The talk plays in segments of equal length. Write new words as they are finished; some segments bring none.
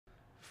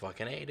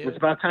Fucking A, It's dude.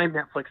 about time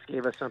Netflix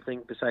gave us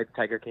something besides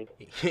Tiger King.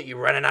 You're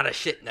running out of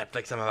shit,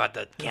 Netflix. I'm about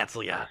to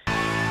cancel ya.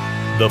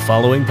 The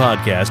following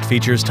podcast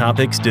features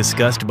topics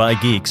discussed by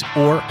geeks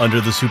or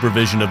under the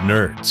supervision of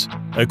nerds.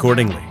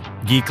 Accordingly,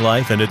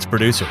 Geeklife and its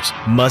producers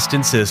must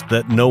insist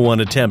that no one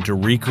attempt to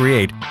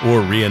recreate or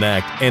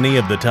reenact any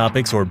of the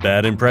topics or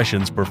bad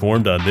impressions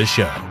performed on this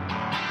show.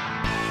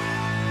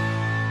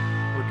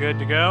 We're good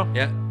to go?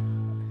 Yeah.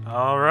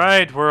 All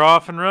right, we're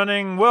off and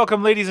running.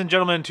 Welcome, ladies and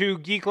gentlemen, to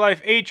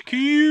Geeklife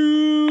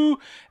HQ,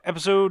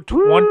 episode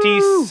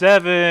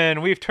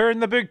 27. We've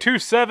turned the big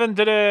 27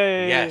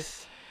 today.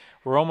 Yes.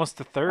 We're almost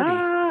to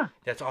 30.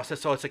 That's awesome.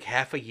 So it's like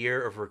half a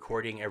year of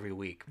recording every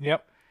week.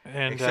 Yep.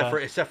 And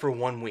Except for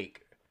 1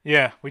 week.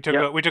 yeah, we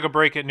took a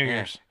break at New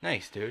Year's.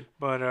 Nice, dude.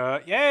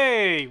 But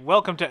yay!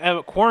 Welcome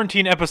to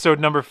quarantine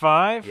episode number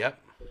 5. Yep.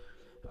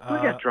 Who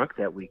got drunk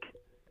that week?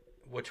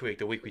 Which week?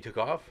 The week we took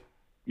off?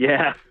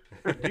 Yeah.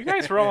 You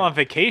guys were all on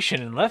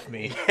vacation and left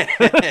me.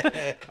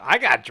 I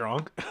got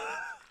drunk.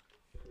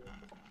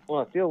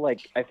 Well,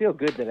 I feel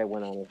good that I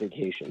went on a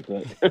vacation,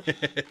 but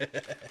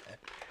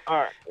all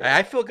right.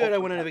 I feel good. I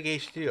went on a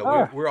vacation too.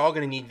 We're all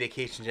gonna need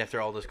vacations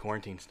after all this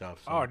quarantine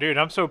stuff. So. Oh, dude,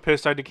 I'm so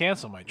pissed I had to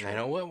cancel my trip. I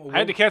know what. I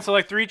had to cancel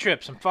like 3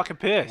 trips. I'm fucking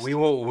pissed. We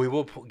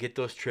will get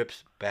those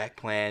trips back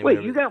planned. Wait,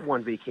 whatever. you got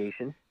one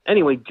vacation.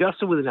 Anyway,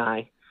 Justin with an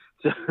I.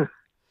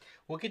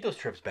 We'll get those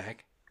trips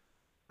back.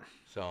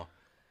 So.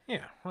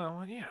 Yeah,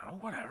 well, yeah,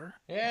 whatever.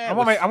 Yeah. I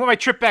want my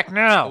trip back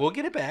now. We'll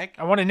get it back.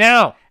 I want it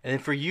now. And then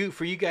for you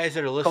guys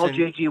that are Call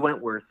listening, JG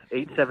Wentworth,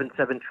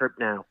 877 trip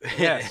now.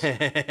 Yes.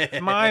 It's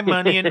my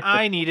money and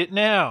I need it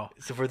now.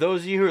 So for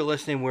those of you who are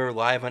listening, we're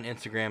live on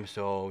Instagram.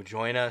 So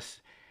join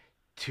us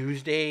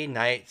Tuesday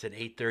nights at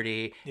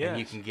 8:30, and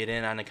you can get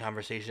in on the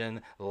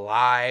conversation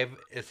live.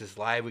 This is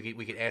live. We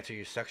can answer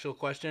your sexual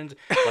questions.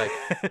 Like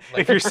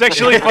if you're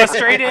sexually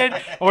frustrated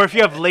or if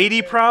you have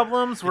lady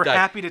problems, we're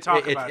happy to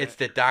talk about it. It's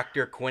the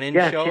Dr. Quinnen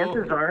Yeah, show.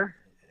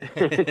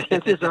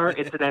 chances are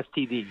it's an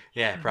STD.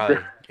 Yeah, probably.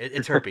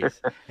 It's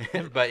herpes.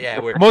 But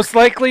yeah, we're Most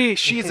likely,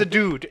 she's a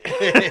dude.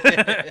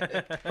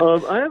 I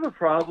have a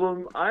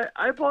problem.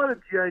 I bought a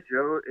G.I.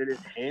 Joe in his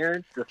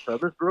hand. The thumb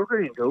is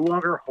broken. He no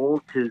longer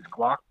holds his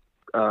Glock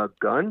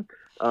gun.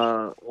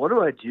 What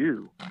do I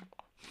do?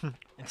 Did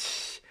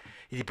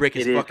he break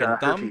his fucking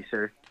thumb? Herpes,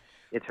 sir.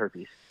 It's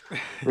herpes.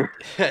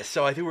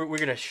 So I think we're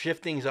gonna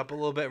shift things up a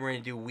little bit. We're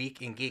gonna do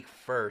Week and Geek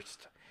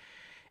first,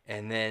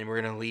 and then we're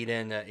gonna lead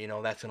in.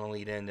 That's gonna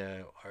lead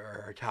into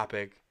our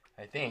topic.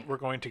 I think We're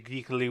going to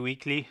Geekly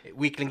Weekly.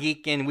 Weekly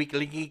Geek and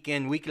Weekly Geek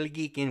and Weekly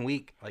Geek and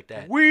Week like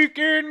that.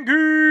 Weekend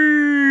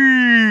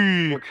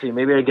Geek! Let's see.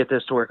 Maybe I get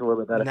this to work a little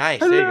bit better.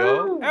 Nice. There you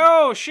go.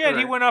 Oh, shit, he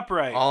Alright. went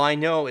upright. All I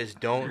know is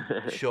don't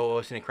show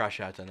us any cross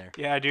shots on there.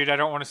 Yeah, dude, I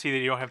don't want to see that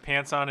you don't have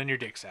pants on and your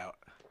dick's out.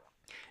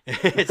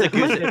 It's a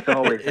It's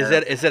always is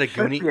there. that a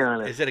Goonie? be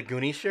honest. Is that a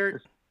Goonies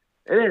shirt?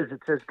 It is. It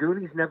says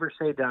Goonies never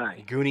say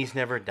die. Goonies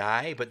never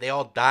die, but they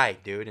all died,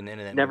 dude. In the end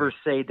of that Never movie.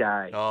 say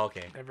die. Oh,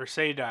 okay. Never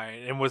say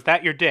die. And was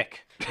that your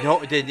dick? No,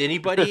 did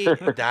anybody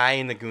die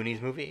in the Goonies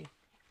movie?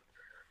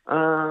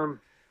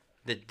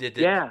 Did The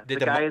the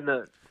guy in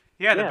the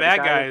Yeah, the bad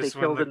guy guys. they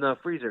killed in the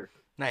freezer.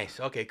 Nice.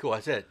 Okay, cool.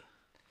 That's it.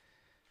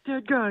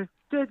 Dead guy.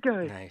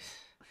 Nice.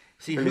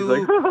 See And he's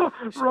who?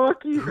 like,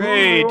 Rocky.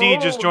 Hey, D oh."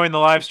 just joined the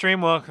live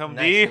stream. Welcome,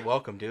 D. Nice.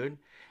 Welcome, dude.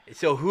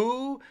 So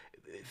who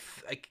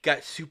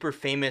got super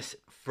famous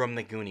from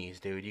the Goonies,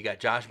 dude? You got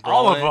Josh Brolin.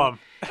 All of them.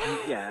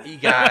 Yeah. You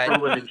got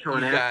Brolin and Sean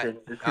you got, Astin,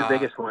 the two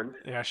biggest ones.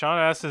 Yeah, Sean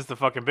Astin's the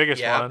fucking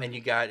biggest Yeah, one. and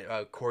you got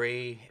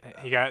Corey.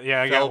 I got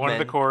one of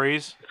the Feldman.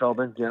 Corys.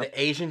 Feldman, yeah.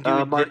 The Asian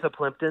dude Martha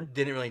Plimpton.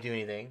 didn't really do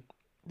anything.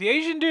 The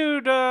Asian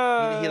dude,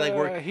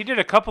 He he did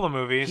a couple of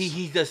movies.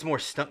 He does more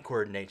stunt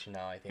coordination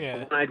now, I think. Yeah.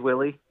 One-Eyed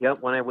Willie.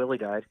 Yep, One-Eyed Willie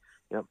died.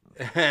 Yep.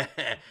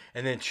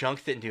 And then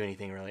Chunks didn't do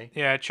anything really.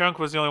 Yeah, Chunk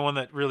was the only one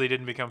that really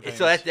didn't become famous.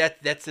 So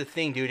that's the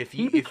thing, dude. If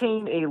He you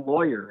became a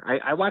lawyer.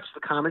 I watched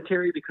the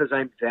commentary because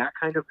I'm that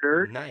kind of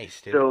nerd.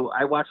 nice, dude. So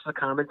I watched the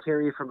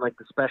commentary from like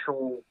the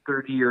special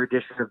 30-year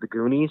edition of the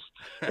Goonies,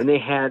 and they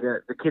had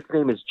the kid's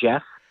name is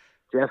Jeff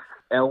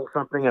L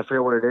something. I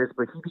forget what it is,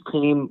 but he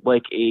became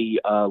like a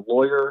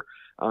lawyer,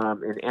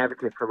 an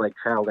advocate for like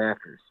child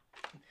actors.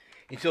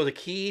 And so the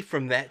key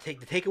from that, the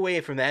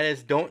takeaway from that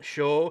is don't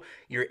show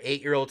your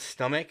 8-year-old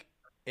stomach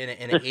in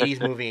an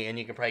 80s movie, and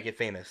you can probably get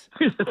famous.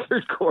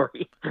 There's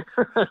Corey.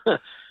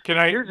 Can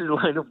I Here's your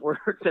line of work.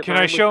 can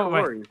I show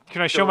my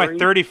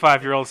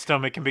 35-year-old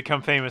stomach and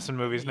become famous in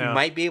movies now? You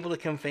might be able to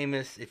become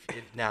famous if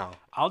now.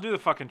 I'll do the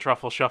fucking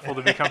truffle shuffle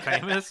to become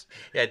famous.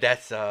 Yeah,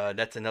 that's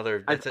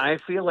another. I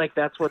feel like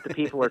that's what the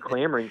people are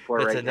clamoring for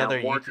That's right now.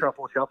 another More YouTube-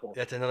 truffle shuffle.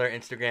 That's another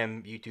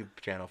Instagram, YouTube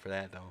channel for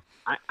that though.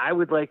 I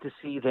would like to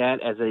see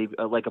that as a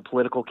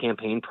political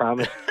campaign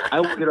promise. I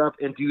will get up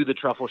and do the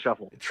truffle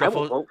shuffle. I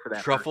will vote for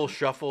that. Truffle person.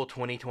 Shuffle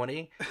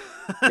 2020.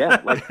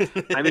 Yeah,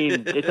 like I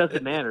mean, it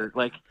doesn't matter.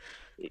 Like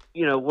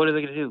what are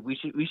they going to do?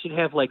 We should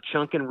have like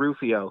Chunk and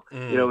Rufio,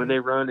 when they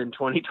run in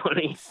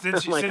 2020.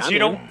 Since you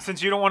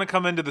don't want to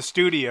come into the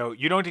studio,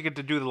 you don't get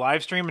to do the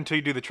live stream until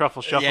you do the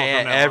truffle shuffle. We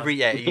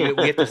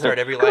have to start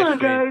every live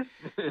stream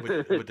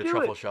with the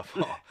truffle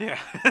shuffle. Yeah,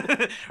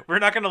 we're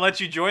not going to let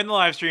you join the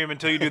live stream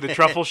until you do the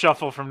truffle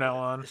shuffle from now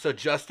on. So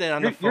Justin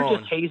on the phone. You're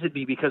just hazing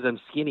me because I'm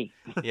skinny.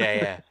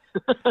 Yeah.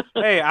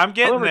 Hey, I'm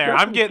getting there.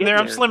 I'm getting there.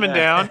 I'm slimming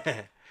down.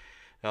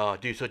 Oh,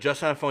 dude. So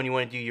Justin on the phone, you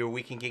want to do your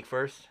Weekend Geek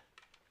first?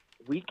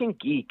 Weekend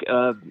Geek.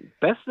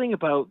 Best thing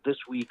about this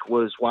week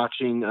was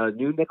watching a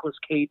new Nicolas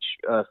Cage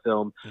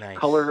film, nice.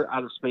 Color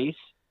Out of Space.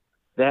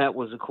 That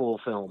was a cool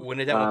film. When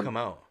did that one come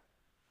out?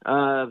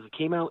 It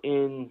came out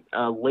in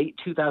late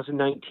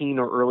 2019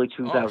 or early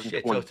 2020. Oh,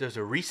 shit. So there's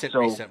a recent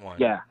one.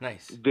 Yeah.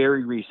 Nice.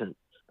 Very recent.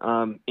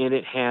 And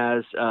it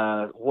has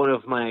one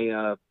of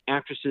my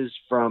actresses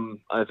from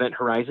Event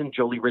Horizon,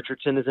 Jolie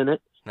Richardson, is in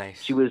it.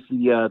 Nice. She was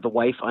the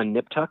wife on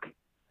Nip Tuck,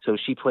 so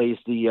she plays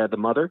the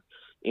mother.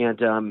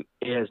 And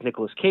it has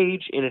Nicolas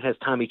Cage and it has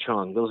Tommy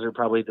Chong. Those are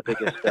probably the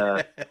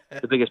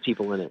biggest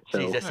people in it. So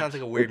jeez, that sounds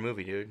like a weird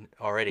movie, dude.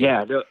 Already.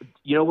 Yeah.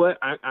 You know what?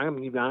 I'm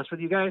going to be honest with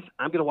you guys.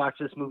 I'm going to watch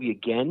this movie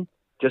again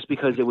just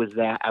because it was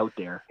that out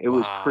there. It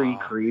was pretty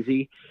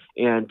crazy,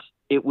 and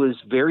it was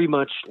very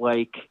much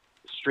like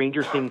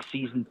Stranger Things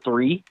season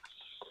 3.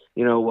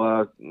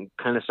 Kind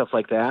of stuff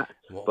like that.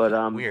 Whoa,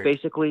 but weird.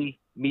 Basically,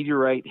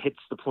 meteorite hits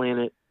the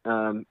planet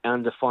on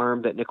the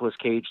farm that Nicolas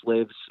Cage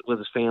lives with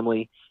his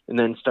family, and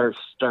then stuff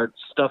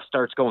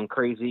starts going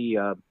crazy.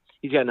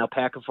 He's got an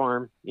alpaca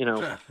farm.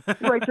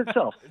 It writes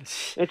itself.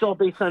 It's all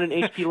based on an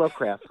H.P.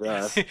 Lovecraft.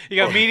 You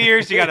got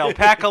meteors. You got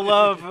alpaca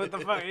love. You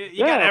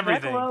got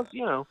everything. Alpaca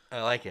love,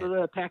 I like it. So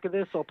alpaca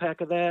this,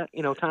 alpaca that.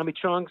 Tommy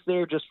Chong's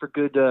there just for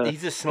good.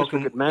 He's just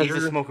smoking. He's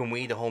just smoking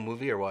weed the whole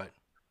movie, or what?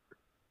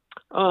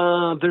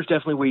 There's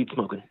definitely weed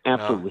smoking.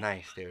 Absolutely. Oh,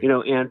 nice, dude.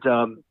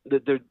 And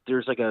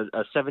there's like a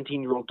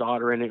 17-year-old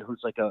daughter in it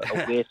who's like a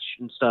witch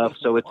and stuff.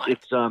 So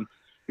it's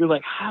you're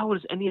like, how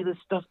is any of this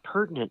stuff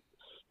pertinent?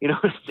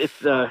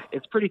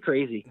 It's pretty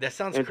crazy. That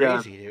sounds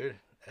crazy, dude.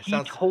 He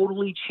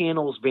totally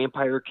channels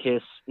Vampire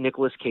Kiss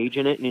Nicolas Cage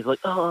in it, and he's like,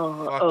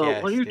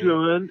 yes, what are you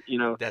doing?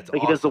 That's like awesome.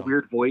 He does the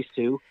weird voice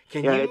too.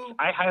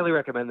 I highly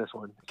recommend this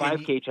one.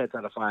 5 Cage heads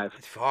out of 5.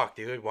 Fuck,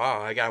 dude.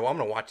 Wow, I'm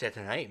gonna watch that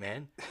tonight,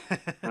 man.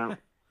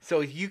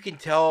 So you can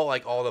tell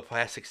like all the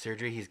plastic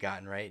surgery he's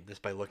gotten, right?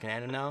 Just by looking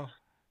at him now.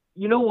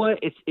 You know what?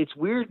 It's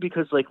weird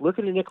because like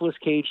looking at Nicolas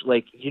Cage,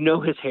 like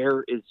his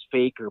hair is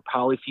fake or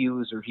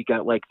polyfuse, or he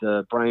got like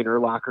the Brian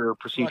Urlacher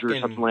procedure or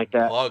something like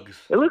that. Plugs.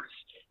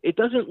 It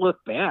doesn't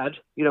look bad.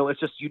 It's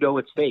just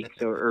it's fake,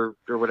 so or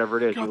whatever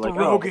it is. Got You're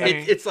the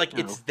like, it's like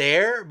it's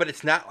there, but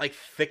it's not like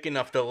thick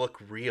enough to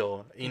look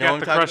real. You know, got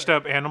the crushed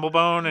up animal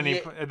bone and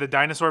the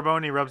dinosaur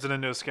bone. He rubs it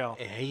into his skull.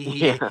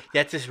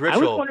 That's his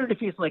ritual. I was wondering if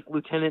he's like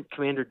Lieutenant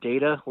Commander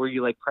Data, where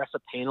you like press a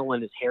panel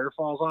and his hair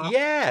falls off.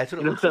 Yeah, that's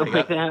what it looks something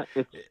like that.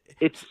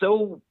 It's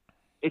so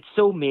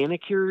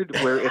manicured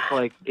where it's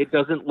like it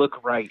doesn't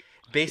look right.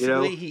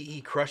 Basically, he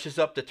crushes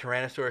up the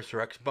Tyrannosaurus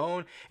Rex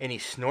bone and he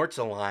snorts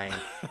a line,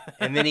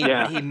 and then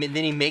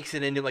he makes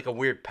it into like a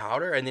weird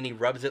powder, and then he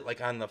rubs it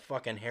like on the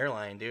fucking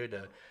hairline, dude.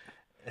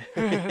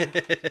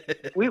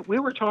 We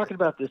were talking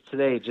about this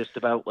today, just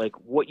about like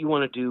what you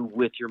want to do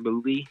with your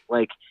movie.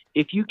 Like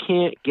if you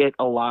can't get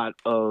a lot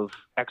of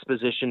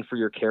exposition for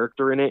your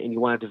character in it, and you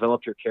want to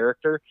develop your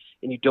character,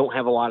 and you don't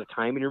have a lot of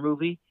time in your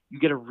movie, you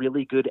get a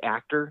really good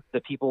actor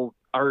that people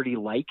already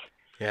like.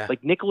 Yeah.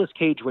 Like Nicolas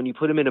Cage, when you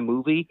put him in a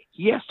movie,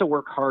 he has to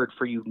work hard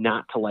for you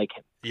not to like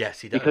him.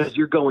 Yes, he does. Because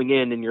you're going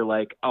in and you're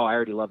like, oh, I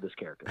already love this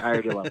character. I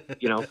already love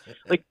him.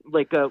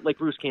 Like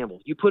Bruce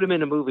Campbell. You put him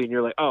in a movie and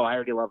you're like, oh, I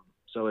already love him.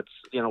 So it's,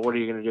 what are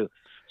you going to do?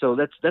 So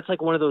that's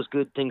like one of those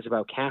good things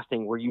about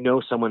casting where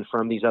someone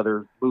from these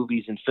other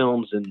movies and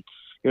films, and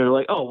you're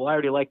like, oh, well, I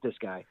already like this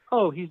guy.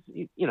 Oh, he's,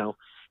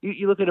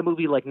 you look at a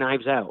movie like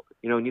Knives Out,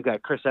 and you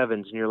got Chris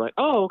Evans, and you're like,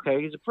 oh,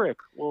 okay, he's a prick.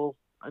 Well,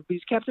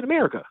 he's Captain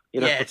America.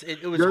 Yeah,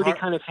 it was you already hard.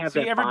 kind of have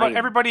See, that.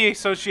 Everybody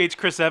associates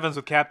Chris Evans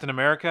with Captain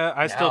America.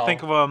 I still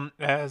think of him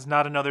as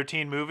not another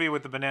teen movie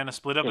with the banana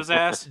split up his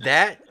ass.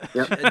 That's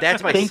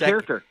my same second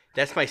character.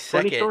 That's my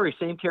second. Funny story,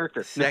 same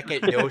character.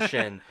 Second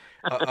notion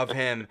of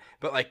him,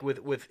 but like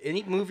with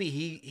any movie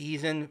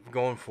he's in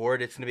going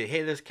forward, it's gonna be,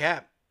 hey, this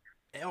Cap.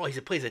 Oh, he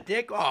plays a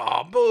dick.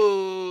 Oh,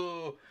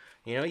 boo.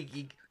 I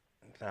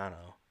don't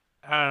know.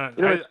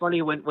 It's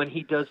funny when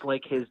he does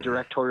like his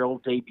directorial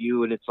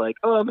debut, and it's like,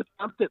 oh, I'm a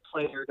trumpet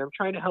player, and I'm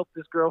trying to help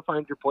this girl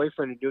find your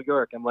boyfriend in New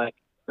York. I'm like,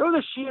 throw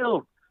the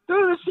shield.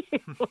 I'm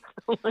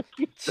like,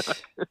 you suck.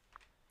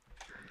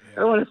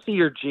 I want to see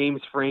your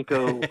James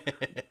Franco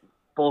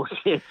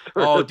bullshit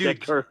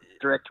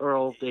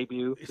directorial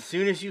debut. As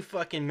soon as you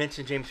fucking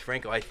mention James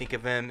Franco, I think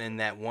of him in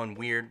that one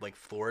weird like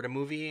Florida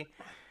movie.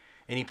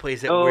 And he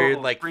plays that weird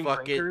like Spring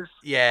fucking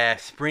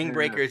Breakers? Spring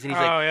Breakers, and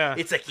he's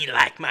it's like, you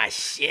like my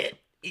shit.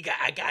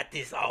 I got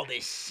all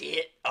this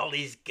shit, all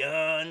these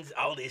guns,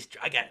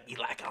 you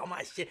like all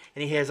my shit,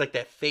 and he has like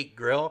that fake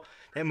grill.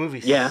 That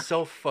movie's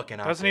so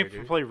fucking awesome. Doesn't he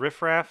play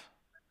Riff Raff?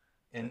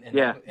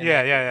 Yeah. That's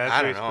I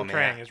what don't he's know,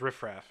 portraying man. is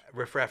riffraff.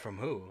 Riffraff from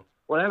who?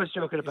 What I was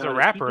joking He's about. a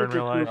rapper he in did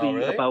real this life. movie Oh,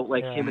 really? about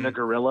like Yeah. him and a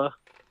gorilla.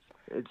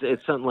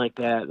 It's something like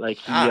that. Like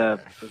Ah.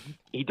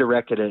 he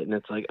directed it, and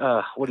it's like,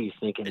 what are you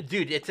thinking?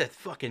 Dude, it's a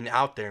fucking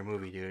out there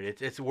movie,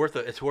 dude. It's worth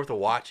a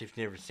watch if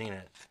you've never seen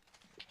it.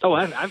 Oh,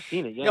 I've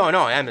seen it. Yeah.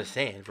 No, I'm just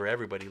saying for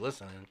everybody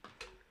listening.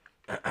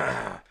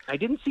 I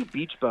didn't see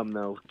Beach Bum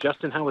though.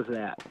 Justin, how was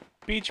that?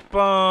 Beach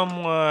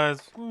Bum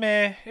was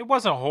meh. It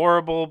wasn't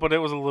horrible, but it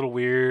was a little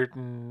weird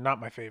and not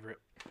my favorite.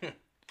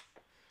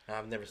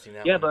 I've never seen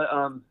that. Yeah, one. but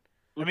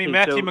I mean, okay,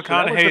 Matthew so that was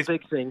McConaughey's the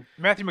big thing.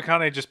 Matthew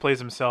McConaughey just plays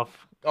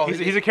himself. Oh,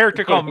 he's a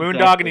character called Moondog,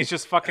 exactly. and he's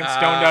just fucking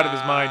stoned out of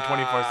his mind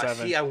 24/7.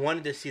 See, I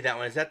wanted to see that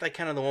one. Is that like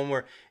kind of the one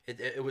where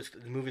it was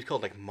the movie's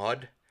called like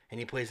Mud, and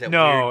he plays that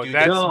No, weird dude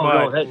that's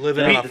Mud.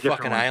 living that's on a different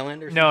fucking one.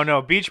 island or something?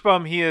 No, Beach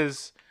Bum. He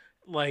is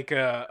like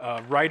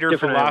a writer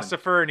Different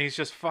philosopher, and he's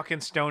just fucking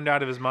stoned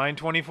out of his mind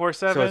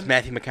 24/7. So it's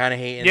Matthew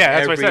McConaughey. In Yeah,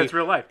 that's what I every, said. It's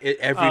real life.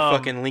 Every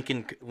fucking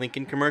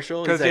Lincoln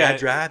commercial. He's like, I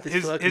drive this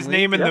his fucking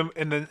name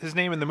Lincoln. his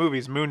name in the movie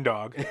is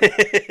Moondog.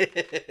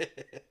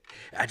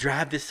 I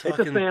drive this It's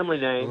fucking a family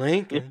name.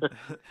 Lincoln.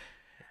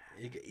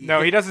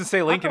 No, he doesn't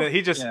say Lincoln. Oh,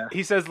 He just yeah.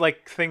 he says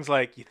like things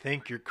like "You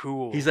think you're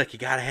cool." He's like, you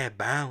gotta have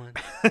balance,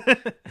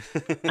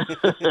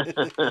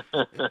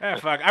 Ah,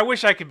 fuck. I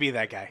wish I could be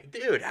that guy.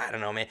 dude. I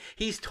don't know, man.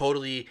 He's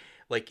totally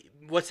like,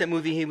 what's that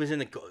movie he was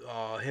in?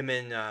 Him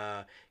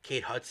and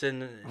Kate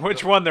Hudson.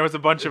 Which one? There was a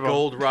bunch of them.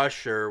 Gold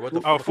Rush or what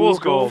the? Oh, Fool's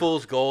Gold.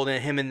 Fool's Gold,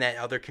 and him and that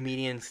other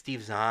comedian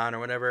Steve Zahn or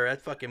whatever.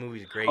 That fucking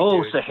movie's great.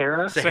 Oh, dude.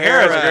 Sahara.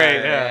 Sahara's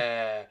great,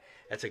 yeah.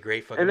 That's a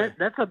great fucking. And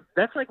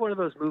that's like one of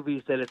those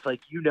movies that it's like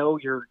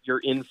you're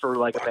in for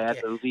like a bad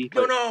movie.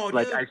 No, But,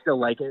 like dude. I still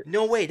like it.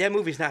 No way, that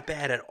movie's not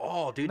bad at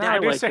all, dude. No, That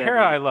dude, like that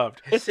Sahara movie. I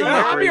loved. It's Sahara-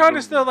 not a I'll be great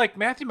honest movie. though, like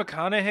Matthew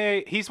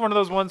McConaughey, he's one of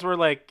those ones where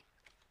like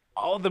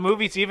all the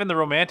movies, even the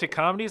romantic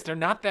comedies, they're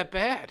not that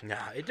bad. Nah,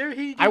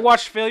 I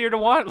watched Failure to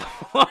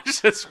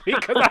Watch this week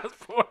because I was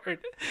bored.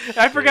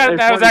 I forgot It's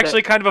that was funny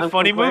actually kind of a I'm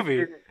funny glad movie.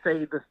 you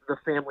didn't say the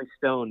Family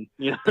Stone.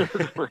 You know,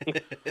 It's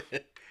like,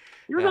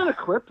 you were on a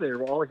clip there.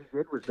 Where all he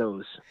did was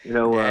those,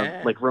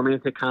 Yeah. like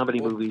romantic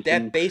comedy movies.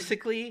 That and-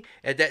 basically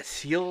that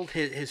sealed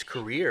his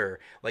career.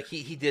 Like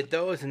he did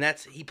those, and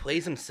he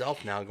plays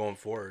himself now going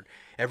forward.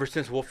 Ever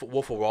since Wolf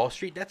of Wall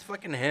Street, that's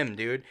fucking him,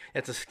 dude.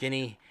 That's a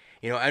skinny,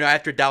 and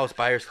after Dallas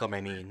Buyers Club,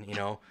 I mean,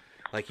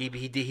 like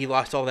he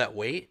lost all that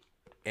weight,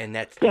 and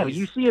that's Yeah,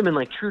 you see him in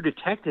like True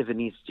Detective,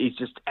 and he's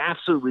just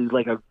absolutely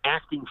like an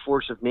acting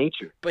force of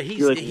nature. But he's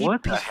You're like,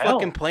 what the he's hell?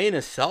 fucking playing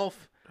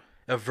himself,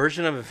 a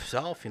version of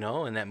himself, in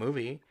that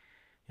movie.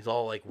 He's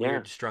all like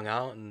weird, strung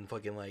out, and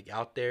fucking like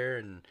out there,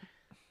 and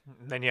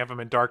Then you have him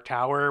in Dark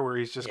Tower where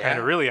he's just Yeah. kind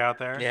of really out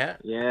there. yeah.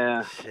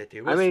 Yeah, Shit,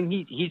 dude. I mean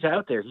he's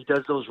out there. He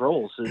does those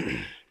roles. And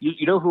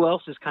you know who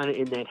else is kind of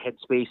in that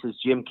headspace is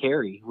Jim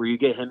Carrey, where you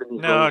get him in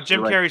these No, roles. Jim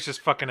you're like, Carrey's just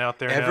fucking out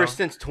there Ever now.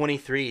 since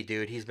 23,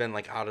 dude, he's been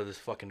like out of this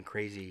fucking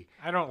crazy.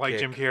 I don't like kick.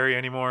 Jim Carrey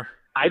anymore.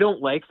 I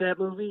don't like that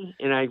movie,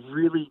 and I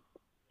really,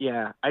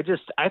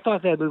 I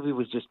thought that movie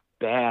was just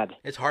bad.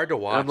 It's hard to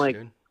watch, I'm like,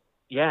 dude.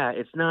 Yeah,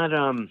 it's not.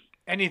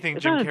 Anything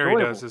It's Jim not Carrey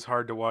enjoyable. does is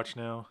hard to watch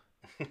now.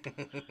 No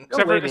Except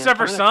way, for, man. except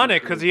for Sonic's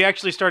Sonic, great. because he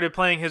actually started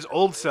playing his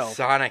old self.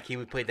 Sonic, he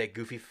would play that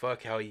goofy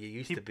fuck how he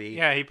used to be.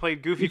 Yeah, he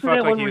played Goofy You see Fuck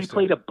that like one he where he used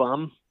played to. a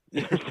bum,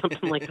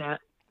 something like that.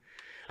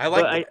 I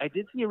like. But I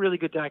did see a really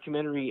good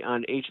documentary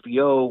on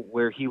HBO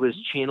where he was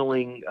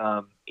channeling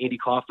Andy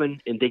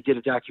Kaufman, and they did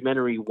a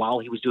documentary while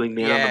he was doing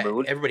Man on the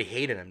Moon. everybody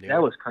hated him, dude.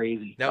 That was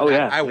crazy. No, oh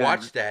yeah, I yeah.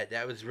 watched that.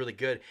 That was really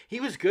good. He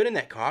was good in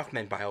that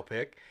Kaufman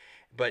biopic,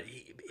 but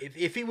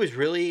if he was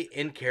really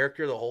in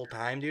character the whole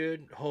time,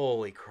 dude,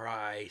 holy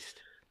Christ!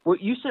 Well,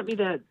 you sent me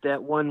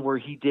that one where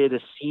he did a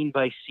scene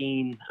by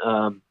scene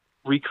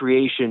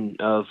recreation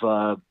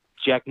of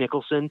Jack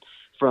Nicholson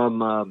from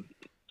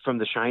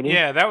The Shining.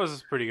 Yeah, that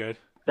was pretty good.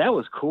 That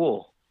was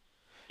cool.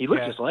 He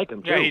looked Yeah. just like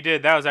him too. Yeah, he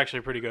did. That was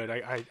actually pretty good.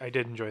 I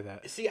did enjoy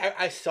that. See,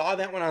 I saw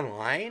that one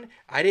online.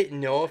 I didn't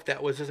know if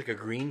that was just like a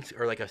green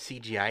or like a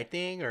CGI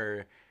thing,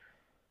 or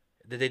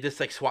did they just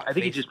like swap? I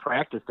think he faces? just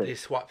practiced Did they it.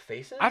 swap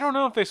faces? I don't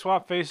know if they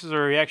swapped faces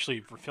or he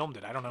actually filmed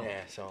it. I don't know.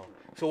 Yeah.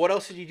 So what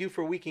else did you do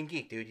for Weekend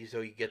Geek, dude? So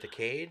you get the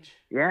Cage.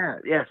 Yeah.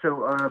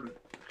 So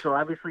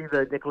obviously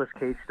the Nicolas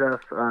Cage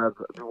stuff.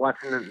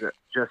 Watching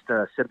just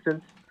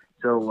Simpsons.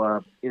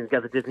 So he's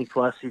got the Disney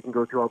Plus. You can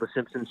go through all the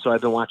Simpsons. So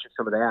I've been watching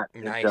some of that.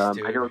 Nice, and,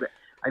 dude.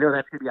 I know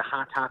that's gonna be a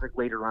hot topic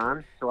later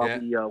on. So I'll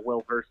be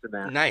well versed in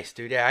that. Nice,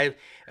 dude. Yeah,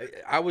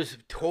 I was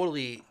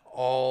totally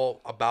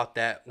all about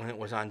that when it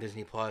was on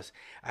Disney Plus.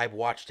 I've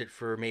watched it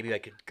for maybe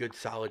like a good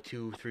solid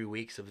 2-3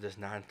 weeks of this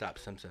nonstop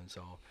Simpsons.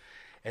 So,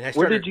 and I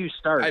started. Where did you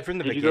start? From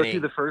the did beginning. you go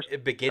through the first?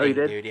 Beginning, Oh, you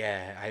did? dude.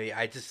 Yeah,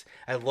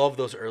 I love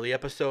those early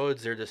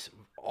episodes. They're just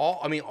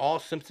all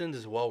Simpsons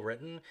is well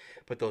written,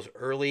 but those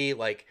early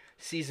like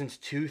seasons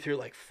 2 through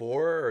like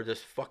 4 are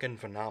just fucking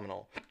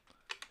phenomenal.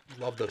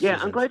 Love those. Yeah,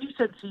 seasons. I'm glad you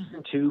said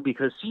season 2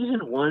 because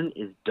season 1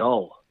 is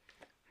dull.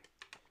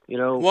 You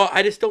know. Well,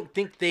 I just don't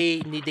think they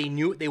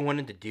knew what they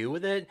wanted to do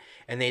with it,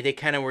 and they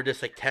kind of were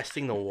just like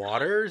testing the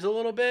waters a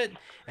little bit,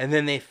 and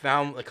then they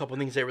found a couple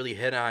things they really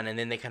hit on, and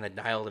then they kind of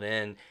dialed it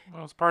in.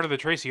 Well, it's part of the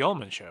Tracy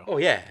Ullman show. Oh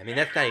yeah, I mean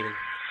that's not even.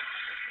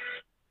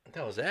 What the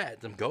hell was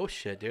that? Some ghost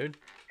shit, dude.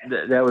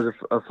 That was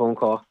a phone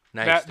call.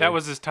 Nice. That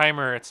was his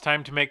timer. It's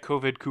time to make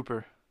COVID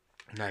Cooper.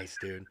 Nice,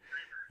 dude.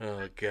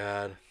 Oh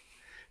god.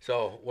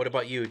 So, what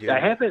about you, dude?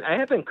 I have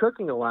been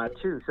cooking a lot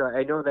too, so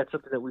I know that's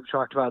something that we've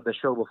talked about on the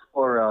show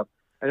before.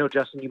 I know,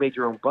 Justin, you made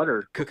your own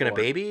butter. Cooking a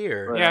baby,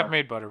 or yeah, I've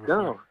made butter before.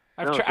 No,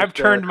 I've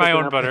churned my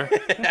own butter.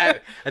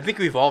 I think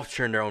we've all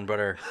churned our own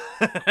butter.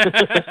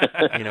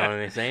 You know what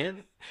I'm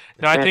saying?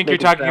 No, I think you're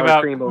talking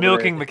about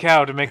milking the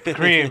cow to make the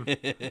cream. We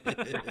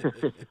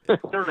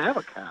don't have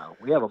a cow.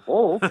 We have a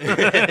bull.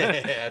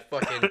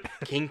 Fucking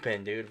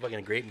Kingpin, dude.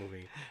 Fucking great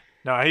movie.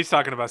 No, he's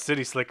talking about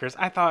City Slickers.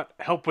 I thought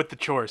help with the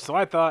chores, so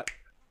I thought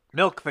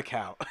milk the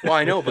cow. Well,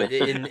 I know, but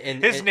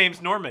his name's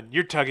Norman.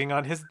 You're tugging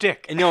on his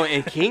dick. No,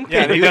 in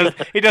Kingpin, yeah,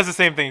 he does the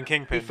same thing in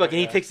Kingpin.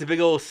 He takes a big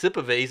old sip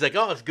of it. He's like,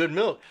 "Oh, it's good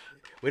milk."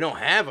 We don't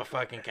have a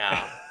fucking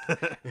cow.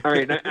 All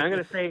right, I'm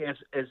gonna say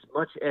as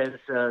much as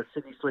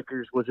City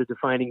Slickers was a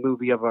defining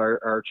movie of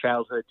our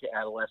childhood to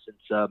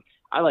adolescence,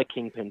 I like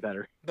Kingpin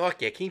better.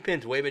 Fuck yeah,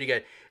 Kingpin's way better. You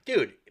got,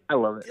 dude. I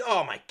love it.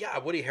 Oh my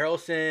God, Woody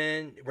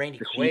Harrelson, Randy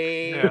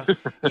Quaid. Yeah.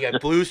 You got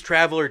Blues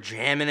Traveler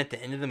jamming at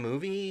the end of the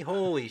movie.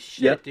 Holy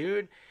shit,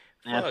 dude!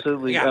 Fuck.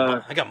 Absolutely.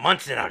 I got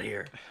Munson out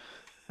here.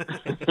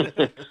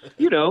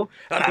 You know,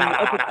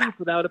 up a creek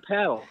without a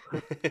paddle.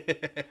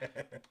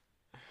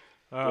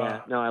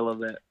 Yeah, no, I love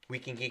that.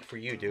 Weekend Geek for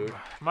you, dude.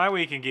 My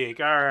Weekend Geek.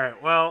 All right.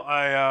 Well,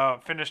 I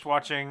finished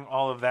watching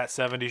all of that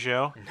 70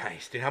 show.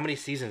 Nice, dude. How many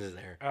seasons is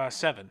there?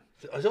 7.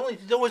 It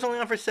was only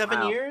on for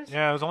 7 years?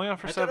 Yeah, it was only on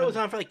for 7. I thought it was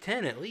on for like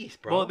 10 at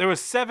least, bro. Well, there was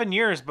 7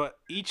 years, but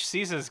each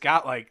season's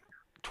got like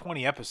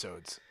 20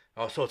 episodes.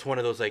 Oh, so it's one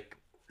of those like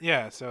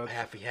so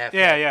half.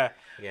 Yeah.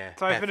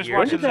 So I half finished year.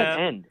 watching When did that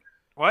end?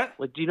 What?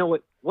 Like, do you know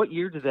what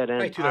year did that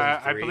end? Right,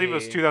 I believe it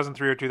was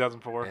 2003 or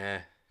 2004.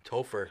 Yeah,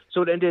 Topher.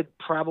 So it ended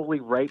probably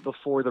right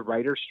before the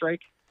writer's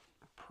strike?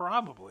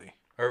 Probably.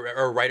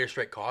 Or writer's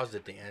strike caused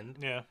it to end.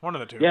 Yeah, one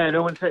of the two. Yeah,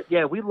 no one said.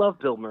 Yeah, we love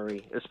Bill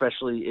Murray,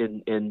 especially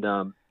in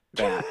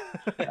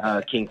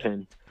that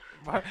Kingpin.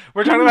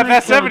 We're talking about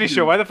that 70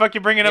 show. Why the fuck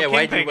you bringing up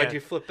Kingpin? Why'd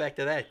you flip back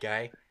to that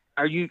guy?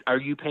 Are you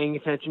paying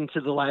attention to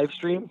the live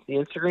stream, the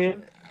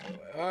Instagram?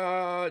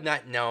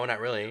 Not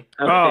really.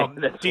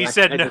 Okay, he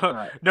said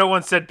no. No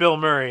one said Bill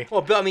Murray.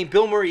 Well,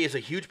 Bill Murray is a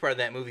huge part of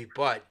that movie,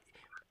 but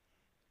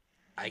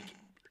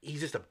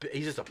he's just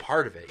a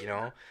part of it, you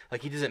know.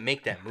 Like he doesn't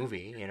make that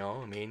movie, you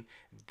know. I mean,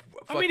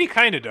 he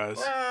kind of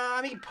does.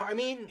 I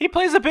mean, he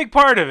plays a big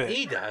part of it.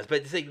 He does,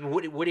 but it's like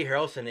Woody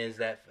Harrelson is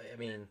that. I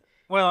mean,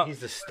 well, he's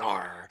the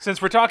star.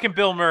 Since we're talking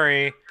Bill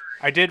Murray,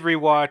 I did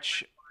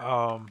rewatch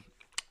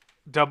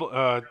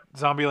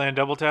Zombieland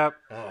Double Tap.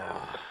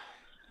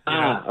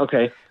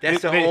 Okay.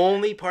 That's the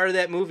only part of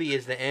that movie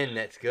is the end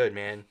that's good,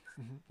 man.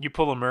 You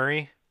pull a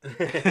Murray.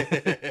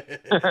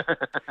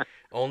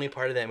 Only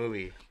part of that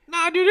movie.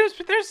 Nah, dude.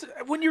 There's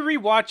when you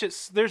rewatch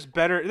it, there's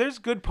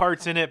good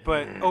parts in it,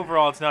 but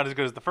overall, it's not as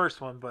good as the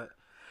first one. But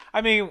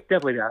I mean,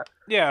 definitely not.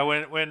 Yeah,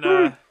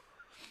 when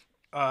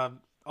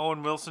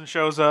Owen Wilson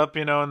shows up,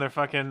 you know, and they're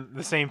fucking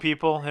the same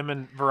people, him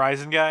and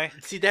Verizon guy.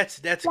 See, that's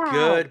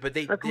good, but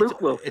that's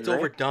Luke Wilson, it's right?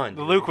 overdone.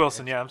 The Luke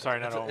Wilson, yeah. I'm sorry,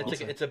 not Owen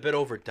Wilson. It's a bit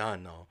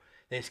overdone though.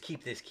 They just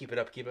keep it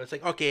up. It's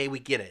like, okay, we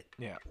get it.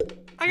 Yeah,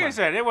 like I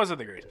said, it wasn't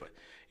the greatest, but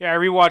yeah, I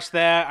rewatched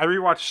that. I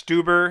rewatched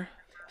Stuber.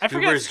 I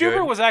forgot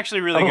Stuber was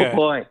actually really good. Oh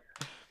boy,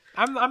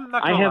 I'm not.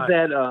 Gonna I have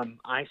lie. that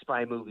I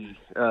Spy movie,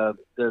 the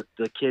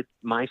kid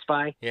My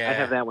Spy. Yeah, I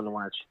have that one to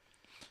watch.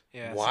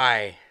 Yeah.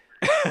 Why?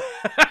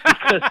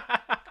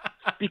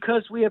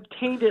 Because we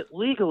obtained it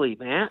legally,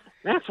 Matt.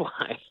 That's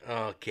why.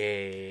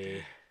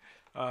 Okay.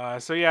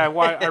 So yeah,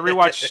 I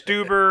rewatched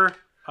Stuber.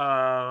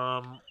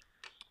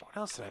 What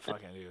else did I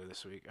fucking do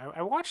this week?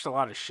 I watched a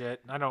lot of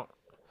shit. I don't.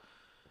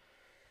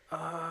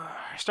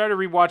 I started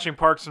rewatching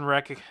Parks and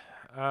Rec.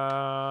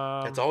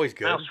 That's always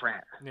good. Mouse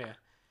Rat. Yeah.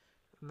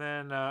 And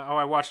then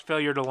I watched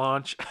Failure to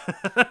Launch.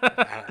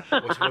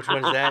 Which one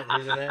is that?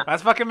 Who's in that?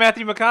 That's fucking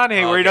Matthew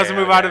McConaughey, where he doesn't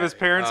move out of his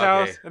parents' Okay.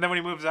 house, and then when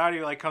he moves out,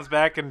 he like comes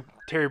back and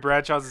Terry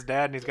Bradshaw's his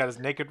dad, and he's got his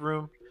naked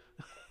room.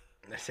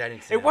 I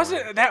didn't see It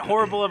wasn't that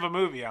horrible of a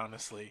movie,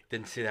 honestly.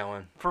 Didn't see that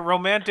one. For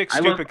romantic, I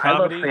stupid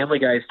comedy. I love Family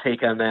Guy's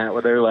take on that,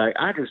 where they're like,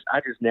 I just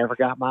never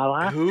got my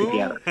life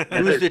together.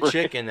 Who's the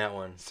chick in that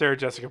one? Sarah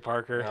Jessica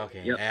Parker.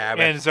 Okay. Yep. Yeah,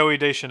 and Zooey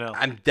Deschanel.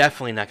 I'm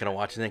definitely not gonna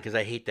watch it then because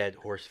I hate that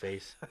horse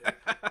face.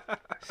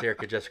 Sarah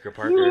Jessica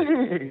Parker.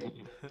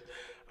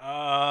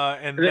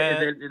 And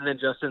then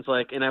Justin's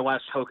like, and I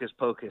watched Hocus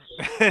Pocus.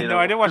 No,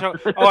 I didn't watch.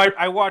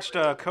 I watched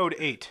Code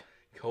 8.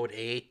 Code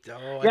 8.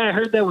 Oh, yeah, I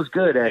heard that was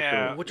good, actually.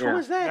 Yeah. Which one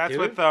was that, That's dude?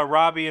 with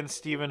Robbie and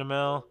Stephen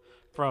Amell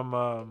from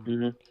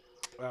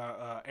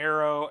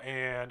Arrow,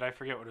 and I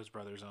forget what his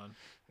brother's on.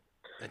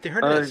 I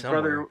heard that his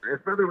somewhere.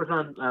 brother was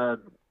on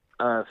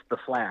The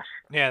Flash.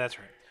 Yeah, that's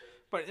right.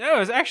 But it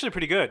was actually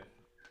pretty good.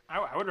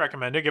 I would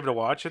recommend it. Give it a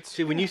watch.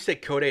 See, when you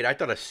said Code 8, I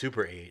thought of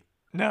Super 8.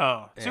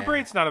 No, Super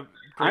 8's not a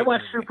great I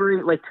watched movie. Super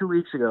 8 like 2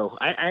 weeks ago.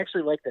 I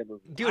actually like that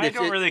movie. Dude, I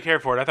don't really care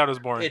for it. I thought it was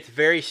boring. It's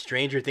very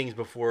Stranger Things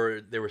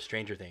before there were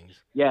Stranger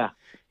Things. Yeah.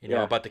 You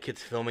know, about the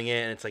kids filming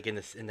it, and it's like in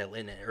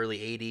the early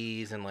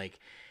 80s, and like.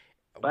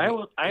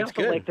 But I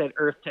also like that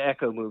Earth to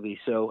Echo movie,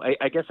 so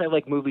I guess I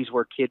like movies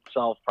where kids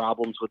solve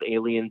problems with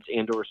aliens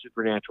and or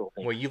supernatural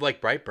things. Well, you like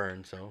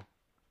Brightburn, so.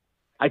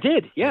 I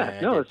did,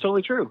 yeah. No, it's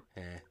totally true.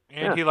 Yeah.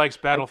 And he likes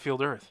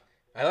Battlefield Earth.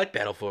 I like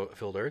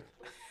Battlefield Earth.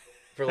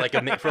 For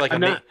making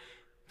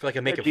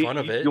fun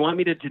of it. You want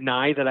me to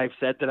deny that I've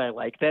said that I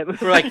like that movie?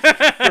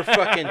 For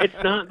fucking.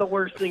 It's not the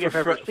worst thing I've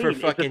ever seen.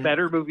 It's a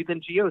better movie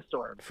than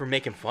Geostorm. For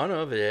making fun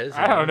of it is.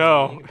 I don't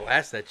know. You can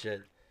blast that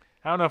shit.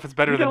 I don't know if it's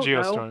better than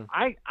Geostorm.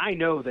 I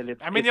know that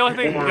it's. I mean, the only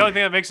thing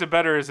that makes it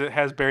better is it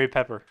has Barry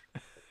Pepper.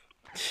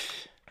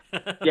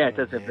 Yeah, it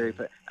does have Barry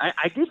Pepper.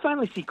 I did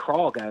finally see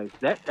Crawl, guys.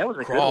 That was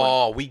a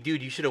Crawl. good one.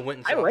 Dude, you should have went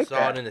and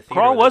saw it in the theater.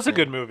 Crawl was a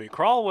good movie.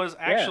 Crawl was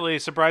actually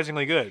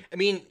surprisingly good. I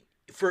mean,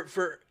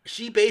 for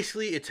she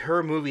basically, it's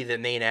her movie, The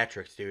Main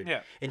Actress, dude.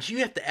 Yeah. And you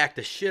have to act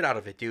the shit out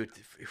of it, dude,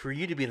 for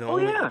you to be the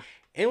only. Yeah.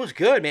 And it was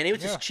good, man. It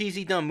was this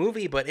cheesy, dumb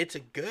movie, but it's a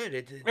good.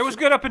 It was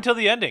good up until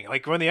the ending.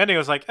 Like when the ending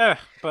was like, but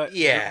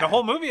the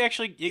whole movie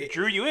actually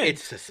drew you in.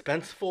 It's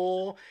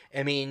suspenseful.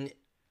 I mean,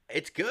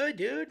 it's good,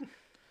 dude.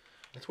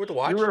 It's worth a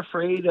watch. You were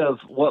afraid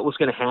of what was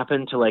going to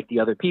happen to like the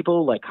other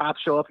people. Like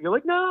cops show up, and you're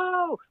like,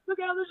 "No, look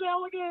out, there's an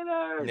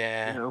alligator!"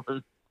 Yeah. You know?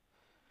 And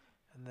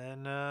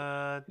then,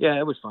 yeah,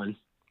 it was fun.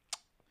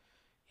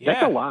 Yeah.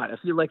 That's a lot. I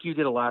feel like you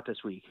did a lot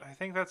this week. I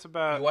think that's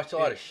about. You watched a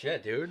lot of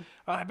shit, dude.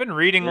 I've been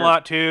reading a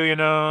lot too. You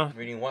know.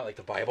 Reading what, like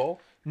the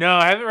Bible? No,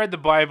 I haven't read the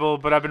Bible,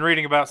 but I've been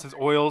reading about since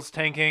oil's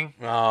tanking.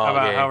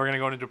 About how we're gonna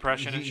go into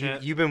depression and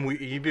shit. You've been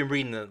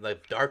reading the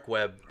dark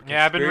web.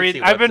 Yeah, I've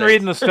been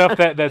reading the stuff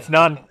that's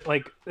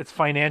it's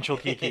financial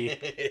kiki.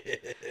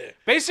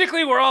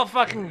 Basically, we're all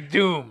fucking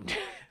doomed.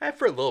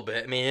 For a little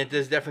bit. I mean,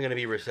 there's definitely gonna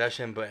be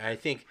recession, but I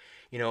think.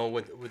 You know,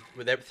 with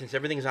since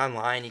everything's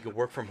online, you can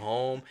work from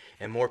home,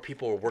 and more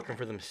people are working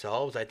for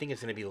themselves. I think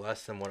it's going to be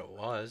less than what it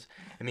was.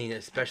 I mean,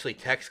 especially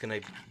tech's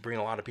going to bring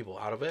a lot of people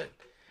out of it.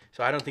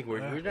 So I don't think we're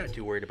not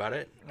too worried about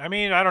it. I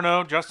mean, I don't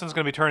know. Justin's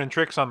going to be turning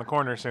tricks on the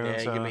corner soon. Yeah,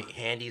 so. you can make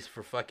handies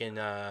for fucking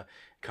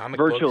comic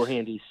virtual books.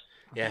 Handies.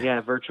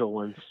 Yeah, virtual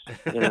ones.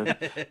 You know.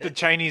 The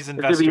Chinese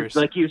investors.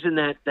 Like using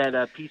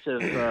that piece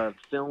of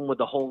film with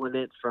the hole in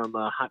it from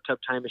Hot Tub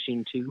Time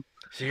Machine 2.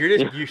 So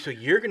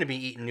you're gonna be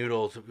eating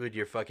noodles with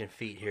your fucking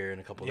feet here in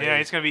a couple days. Yeah,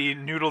 he's gonna be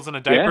eating noodles in a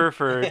diaper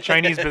for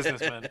Chinese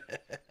businessmen.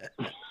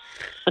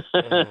 Oh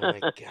my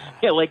god.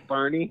 Yeah, like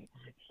Barney.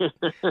 I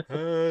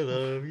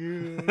love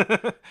you.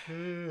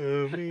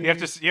 Love me. You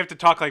have to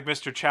talk like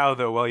Mr. Chow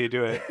though while you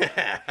do it.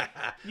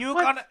 You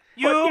gonna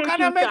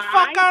make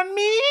fuck on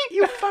me?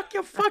 You fuck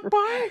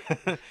boy.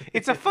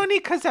 It's a funny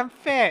 'cause I'm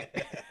fat.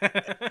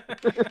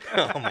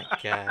 Oh my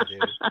god,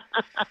 dude.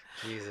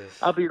 Jesus.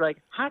 I'll be like,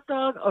 hot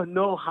dog or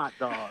no hot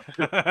dog?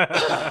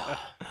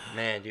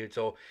 Man, dude.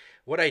 So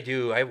what I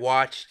do, I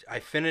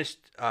finished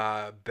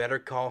Better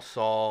Call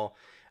Saul.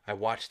 I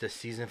watched the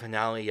season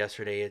finale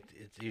yesterday.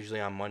 It's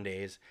usually on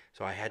Mondays,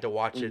 so I had to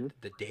watch it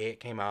the day it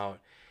came out.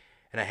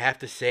 And I have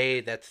to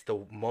say that's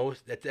the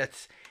most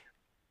that's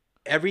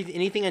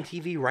anything on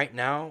TV right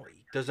now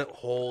doesn't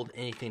hold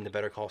anything to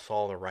Better Call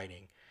Saul, the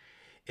writing.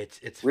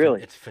 It's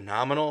really it's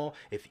phenomenal.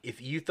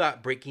 If you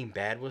thought Breaking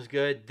Bad was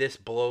good, this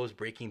blows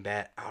Breaking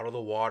Bad out of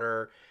the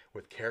water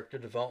with character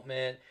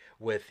development,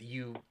 with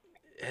the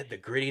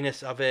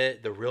grittiness of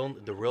it, the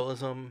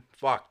realism.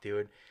 Fuck,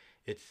 dude.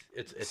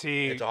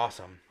 It's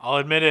awesome. I'll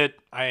admit it.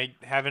 I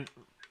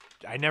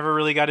never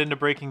really got into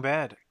Breaking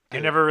Bad. Dude,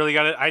 I never really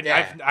got it.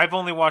 I've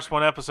only watched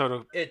one episode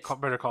of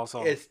Better Call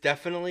Saul. It's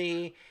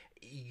definitely,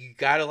 you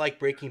gotta like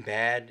Breaking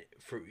Bad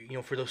for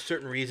those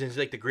certain reasons,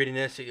 like the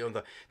grittiness,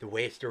 the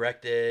way it's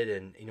directed,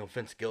 and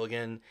Vince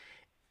Gilligan,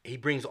 he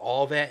brings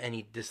all that and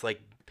he just like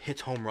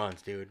hits home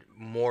runs, dude,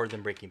 more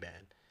than Breaking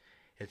Bad.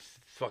 It's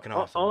fucking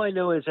awesome. All I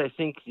know is I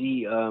think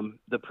the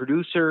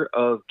producer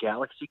of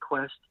Galaxy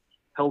Quest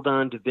held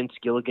on to Vince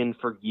Gilligan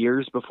for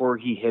years before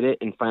he hit it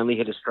and finally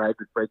hit a stride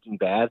with Breaking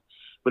Bad.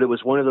 But it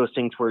was one of those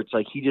things where it's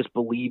like he just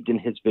believed in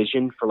his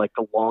vision for like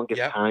the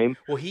longest time.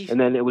 Well, and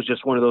then it was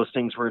just one of those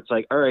things where it's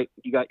like, all right,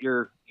 you got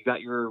your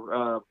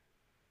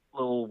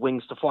little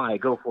wings to fly,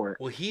 go for it.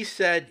 Well, he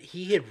said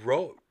he had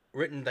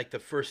written like the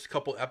first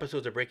couple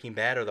episodes of Breaking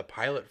Bad or the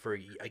pilot for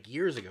like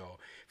years ago.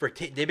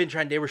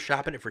 They were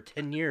shopping it for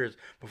 10 years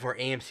before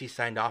AMC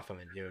signed off on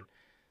it, dude.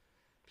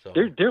 So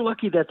they're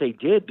lucky that they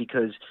did,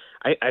 because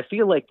I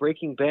feel like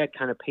Breaking Bad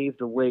kind of paved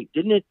the way.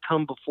 Didn't it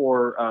come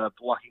before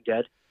Walking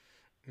Dead?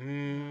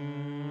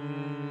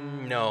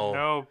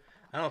 No.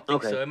 I don't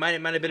think so. It might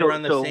have been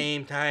around the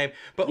same time.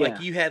 But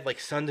like you had like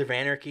Sons of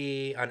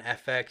Anarchy on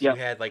FX, you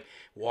had like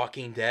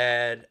Walking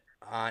Dead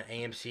on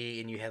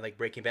AMC, and you had like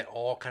Breaking Bad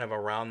all kind of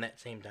around that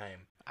same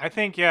time. I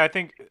think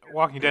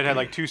Walking Dead had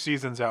like 2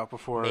 seasons out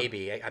before.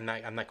 Maybe I'm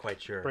not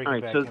quite sure. All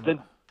right, so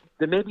then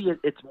maybe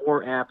it's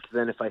more apt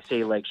than if I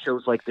say like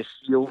shows like The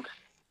Shield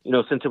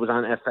since it was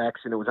on FX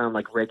and it was on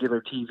like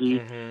regular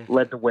TV,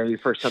 led the way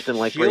for something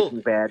like Shield,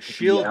 Breaking Bad to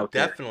Shield be out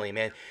definitely,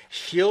 man.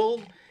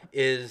 Shield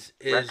is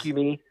Rescue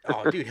Me.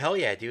 oh, dude, hell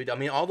yeah, dude. I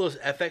mean, all those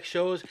FX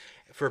shows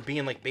for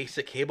being like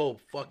basic cable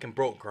fucking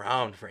broke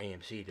ground for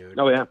AMC, dude.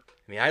 Oh yeah.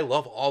 I mean, I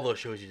love all those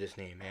shows you just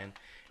named, man.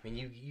 I mean,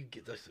 you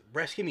get this,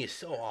 Rescue Me is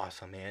so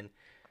awesome, man.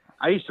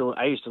 I used to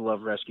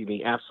love Rescue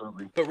Me,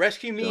 absolutely. But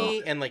Rescue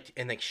Me and like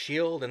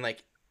Shield and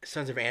like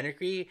Sons of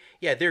Anarchy,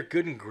 yeah, they're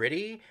good and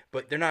gritty,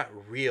 but they're not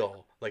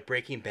real. Like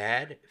Breaking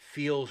Bad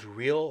feels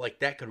real, like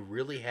that could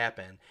really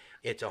happen.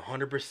 It's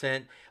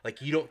 100%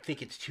 like you don't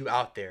think it's too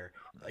out there,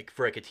 like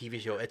for like a TV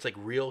show. It's like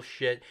real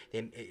shit.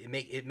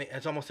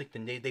 It's almost like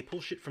they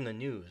pull shit from the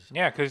news.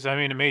 Yeah, because I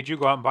mean, it made you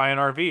go out and buy an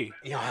RV.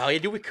 Yeah, hell yeah,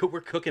 dude.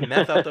 We're cooking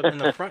meth out in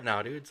the front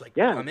now, dude. It's like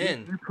I'm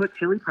in. You put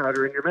chili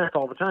powder in your meth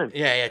all the time.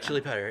 Yeah, chili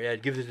powder. Yeah,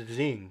 it gives it a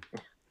zing.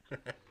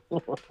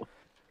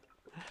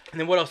 And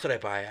then what else did I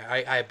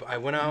buy? I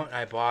went out and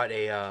I bought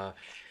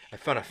I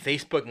found a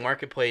Facebook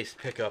Marketplace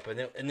pickup,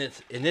 and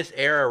in this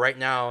era right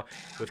now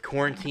with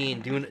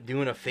quarantine,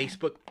 doing a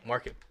Facebook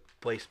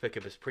Marketplace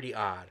pickup is pretty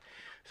odd.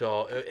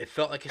 So it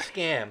felt like a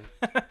scam.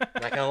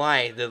 Not gonna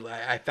lie,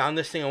 I found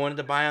this thing I wanted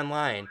to buy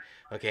online,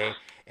 okay,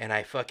 and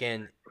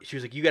she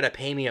was like, you gotta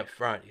pay me up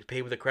front. You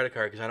pay with a credit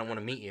card because I don't want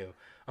to meet you.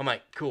 I'm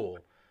like, cool.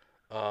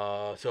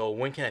 So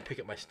when can I pick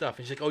up my stuff?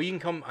 And she's like, oh, you can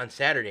come on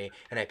Saturday,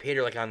 and I paid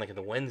her like on like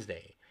the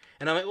Wednesday.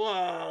 And I'm like,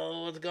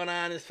 whoa, what's going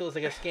on? This feels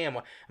like a scam.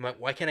 I'm like,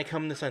 why can't I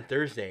come this on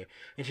Thursday?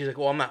 And she's like,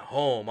 well, I'm not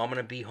home. I'm going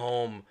to be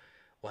home,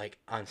 like,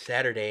 on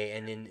Saturday,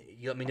 and then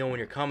you let me know when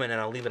you're coming,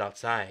 and I'll leave it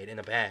outside in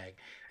a bag.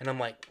 And I'm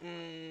like,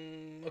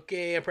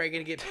 okay, I'm probably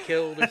going to get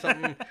killed or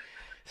something.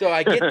 So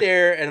I get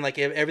there, and, like,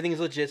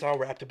 everything's legit. It's all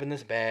wrapped up in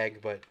this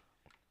bag, but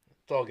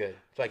it's all good.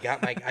 So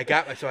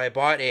I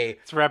bought a...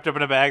 It's wrapped up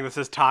in a bag that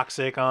says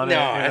toxic on it. No,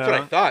 that's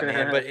what I thought,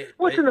 man. But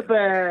what's in the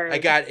bag? I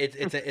got it's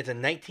a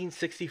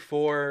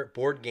 1964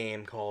 board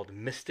game called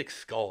Mystic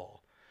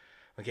Skull.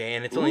 Okay,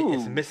 and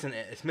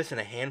it's missing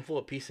a handful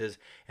of pieces,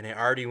 and I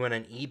already went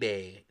on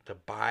eBay to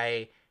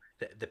buy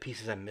the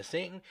pieces I'm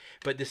missing.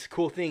 But this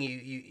cool thing,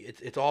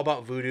 it's all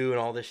about voodoo and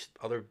all this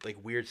other like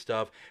weird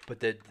stuff. But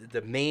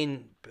the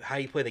main how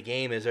you play the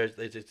game is there's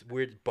this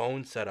weird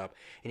bone setup,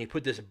 and you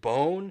put this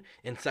bone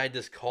inside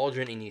this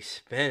cauldron and you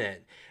spin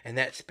it, and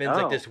that spins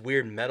like this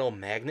weird metal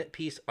magnet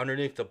piece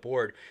underneath the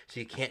board,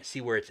 so you can't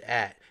see where it's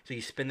at. So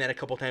you spin that a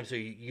couple times, so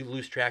you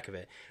lose track of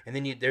it. And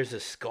then there's a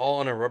skull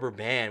on a rubber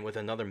band with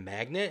another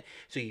magnet,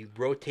 so you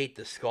rotate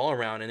the skull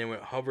around, and then when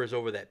it hovers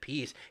over that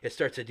piece, it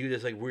starts to do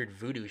this like weird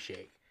voodoo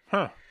shake.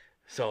 Huh.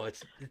 So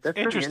it's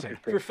interesting.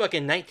 For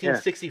fucking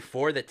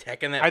 1964, the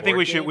tech in that. I think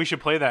we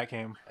should play that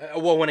game.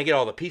 Well, when I get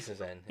all the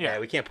pieces in. Yeah,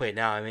 we can't play it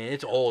now. I mean,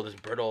 it's old, it's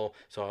brittle.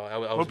 So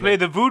we'll play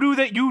the voodoo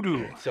that you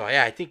do. So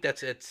yeah, I think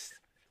it's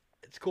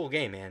a cool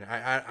game, man.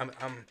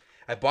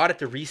 I bought it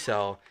to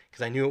resell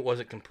because I knew it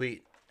wasn't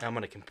complete. I'm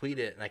gonna complete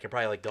it, and I can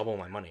probably like double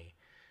my money.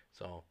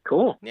 So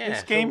cool. Yeah,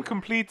 this game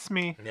completes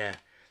me. Yeah.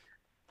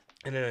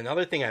 And then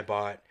another thing I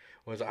bought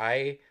was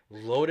I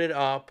loaded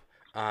up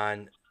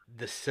on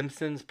the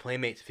Simpsons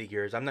Playmates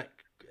figures. I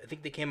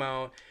think they came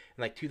out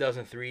in like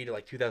 2003 to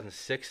like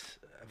 2006,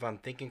 if I'm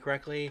thinking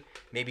correctly.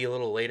 Maybe a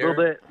little later.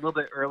 A little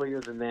bit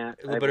earlier than that.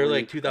 A little bit early,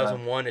 like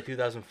 2001 to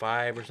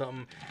 2005 or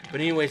something.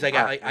 But anyways, I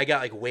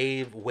got like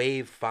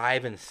Wave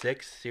 5 and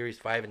 6, Series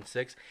 5 and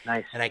 6.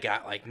 Nice. And I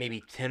got like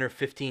maybe 10 or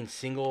 15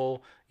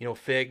 single,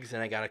 figs,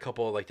 and I got a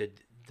couple of like the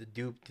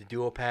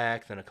duo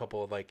packs and a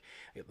couple of like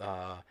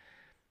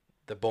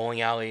the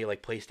bowling alley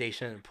like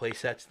PlayStation play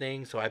sets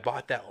thing. So I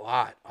bought that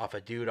lot off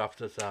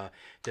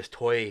this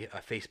toy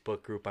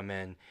Facebook group I'm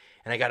in,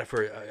 and I got it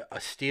for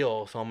a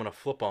steal. So I'm gonna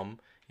flip them.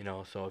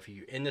 So if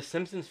you're in the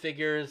Simpsons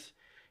figures,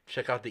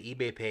 check out the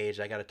eBay page.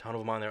 I got a ton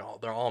of them on there.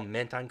 They're all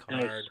mint on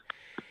card.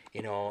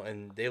 Nice.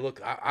 And they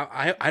look.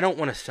 I don't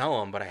want to sell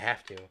them, but I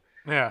have to.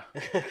 Yeah.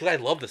 Because I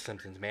love the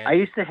Simpsons, man. I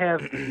used to have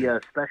the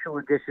special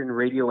edition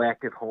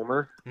radioactive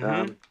Homer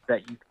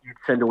that you'd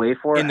send away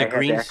for. In the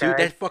green suit?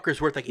 That fucker's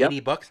worth like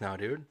 $80 now,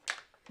 dude.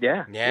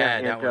 Yeah.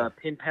 Yeah, that one.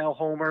 Pin Pal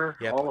Homer,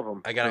 all of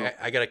them. I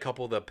got a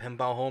couple of the Pin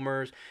Pal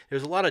Homers.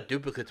 There's a lot of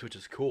duplicates, which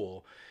is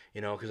cool,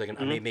 because I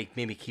can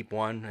maybe keep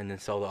one and then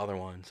sell the other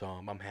one. So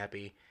I'm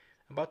happy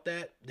about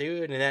that,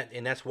 dude.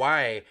 And that's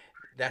why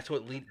that's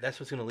what's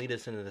going to lead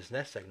us into this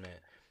next segment.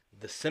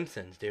 The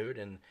Simpsons, dude.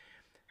 And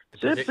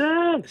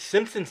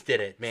Simpsons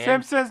did it, man.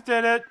 Simpsons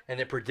did it. And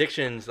their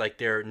predictions, like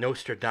their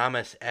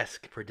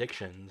Nostradamus-esque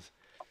predictions.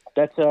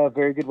 That's a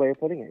very good way of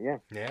putting it, yeah.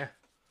 Yeah.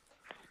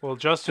 Well,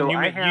 Justin,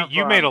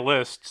 you made a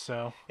list,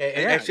 so.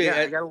 Actually,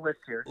 I got a list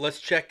here. Let's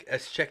check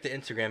the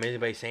Instagram.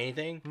 Anybody say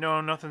anything?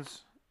 No,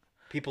 nothing's.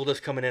 People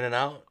just coming in and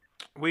out?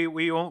 We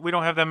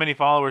don't have that many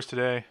followers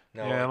today.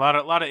 No. Yeah, a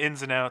lot of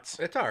ins and outs.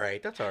 That's all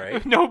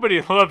right.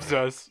 Nobody loves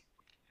us.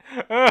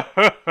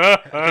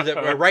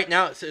 Right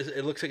now,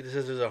 it looks like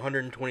there's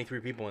 123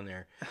 people in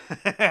there.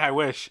 I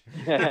wish.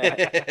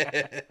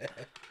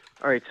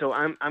 All right, so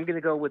I'm going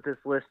to go with this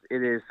list.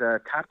 It is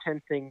top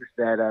 10 things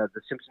that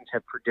the Simpsons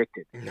have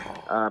predicted.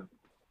 No.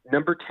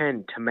 Number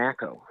 10,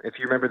 tobacco. If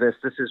you remember this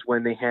is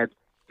when they had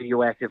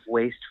radioactive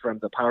waste from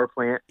the power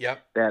plant.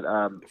 Yep. That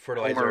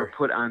fertilizer Homer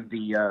put on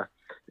the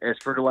as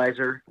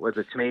fertilizer was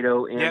a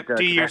tomato and yep,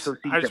 D, tobacco seeds.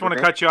 I just want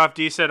to cut you off.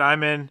 D said,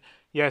 I'm in.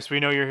 Yes, we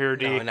know you're here,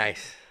 D. Oh,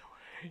 nice.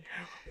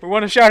 We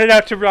want to shout it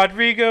out to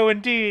Rodrigo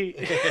and D.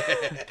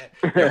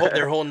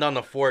 They're holding down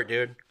the fort,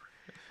 dude.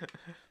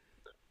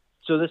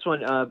 So this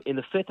one, in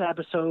the 5th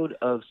episode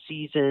of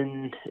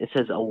season, it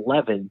says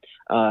 11,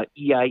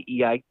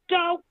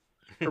 E-I-E-I-DO,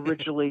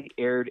 originally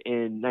aired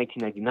in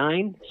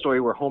 1999.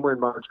 Story where Homer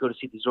and Marge go to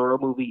see the Zorro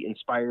movie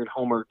inspired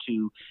Homer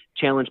to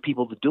challenge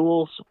people to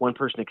duels. One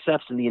person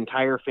accepts, and the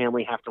entire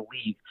family have to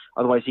leave.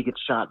 Otherwise, he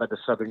gets shot by the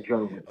Southern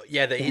gentleman.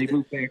 Yeah, they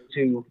move back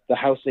to the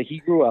house that he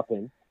grew up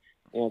in.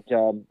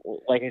 And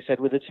like I said,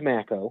 with the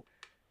tobacco.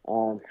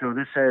 So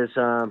this says,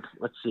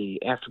 let's see,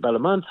 after about a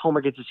month,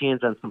 Homer gets his hands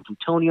on some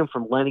plutonium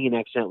from Lenny and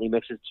accidentally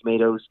mixes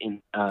tomatoes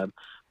in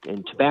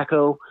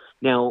tobacco.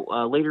 Now,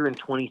 later in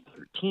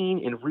 2013,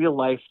 in real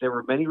life, there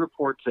were many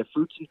reports that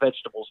fruits and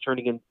vegetables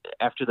turning in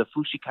after the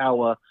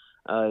Fushikawa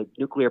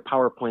nuclear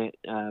power plant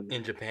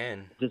in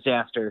Japan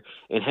disaster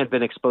and had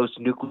been exposed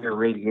to nuclear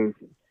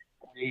radiation,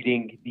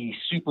 creating the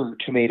super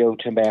tomato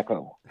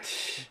tobacco.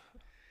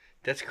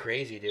 That's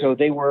crazy, dude. So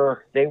they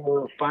were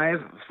 4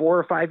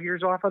 or 5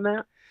 years off on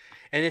that.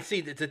 And then,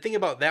 see, the thing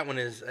about that one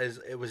is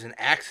it was an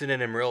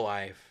accident in real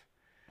life.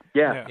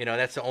 Yeah. You know,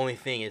 that's the only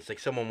thing. It's like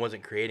someone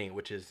wasn't creating it,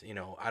 which is, you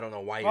know, I don't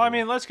know why. Well, I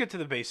mean, let's get to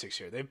the basics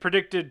here. They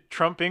predicted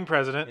Trump being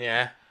president.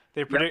 Yeah.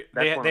 They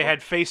they had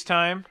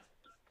FaceTime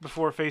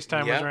before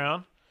FaceTime was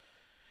around.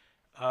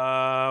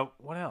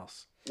 What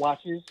else?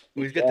 Watches.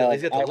 He's got the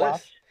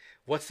list.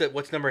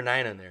 What's number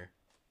 9 on there?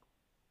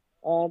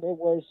 It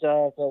was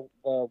the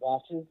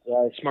watches,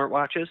 smart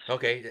watches.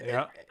 Okay.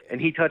 Yeah. And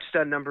he touched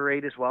on number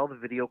 8 as well, the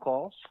video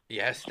calls.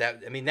 Yes,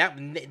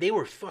 they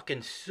were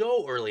fucking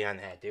so early on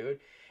that, dude.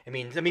 I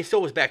mean,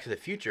 so was Back to the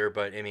Future,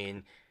 but I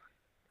mean,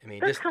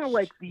 that's kind of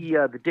like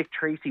the Dick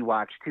Tracy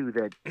watch too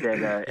that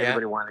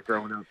everybody wanted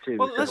growing up too.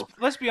 Well,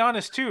 let's be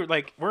honest too.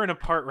 Like, we're in a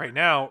part right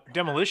now.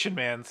 Demolition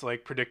Man's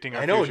like predicting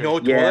our future. No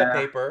toilet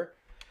paper.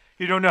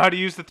 You don't know how to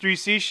use the 3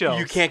 seashells.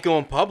 You can't go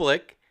in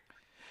public.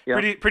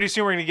 Yep. Pretty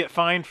soon we're gonna get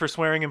fined for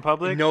swearing in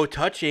public. No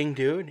touching,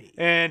 dude.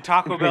 And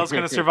Taco Bell's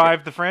gonna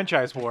survive the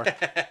franchise war.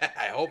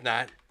 I hope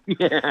not.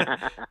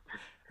 Yeah.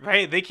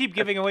 Right? They keep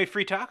giving away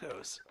free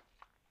tacos.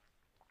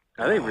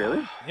 Are they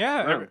really?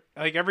 Yeah.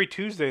 Like every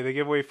Tuesday they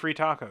give away free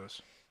tacos.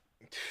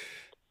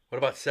 What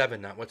about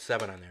 7? What's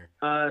 7 on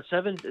there?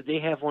 7, they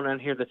have one on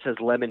here that says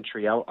Lemon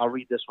Tree. I'll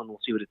read this one.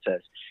 We'll see what it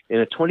says. In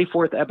the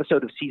 24th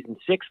episode of Season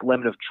 6,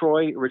 Lemon of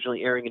Troy,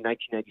 originally airing in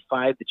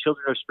 1995, the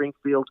children of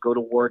Springfield go to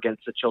war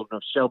against the children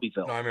of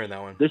Shelbyville. No, I remember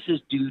that one. This is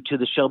due to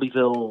the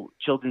Shelbyville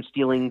children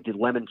stealing the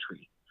lemon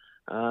tree.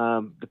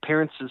 The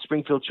parents of the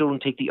Springfield children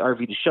take the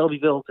RV to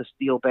Shelbyville to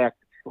steal back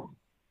the tree.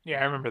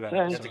 Yeah, I remember that.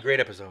 That's a great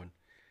episode.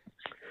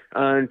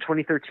 In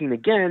 2013,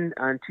 again,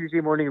 on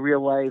Tuesday morning,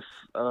 real life,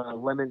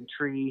 lemon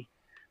tree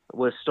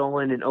was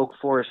stolen in Oak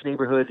Forest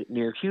neighborhood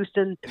near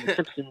Houston. In The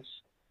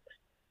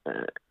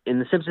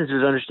Simpsons, it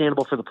was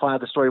understandable for the plot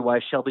of the story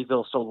why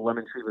Shelbyville stole the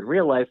lemon tree, but in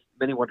real life,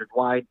 many wondered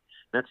why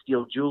not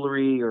steal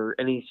jewelry or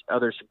any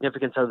other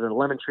significance other than the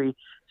lemon tree,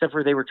 except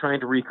for they were trying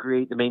to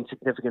recreate the main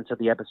significance of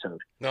the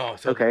episode. No,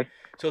 so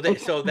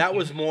that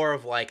was more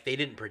of like they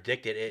didn't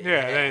predict it.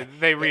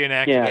 They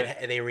reenacted it.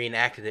 And they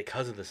reenacted it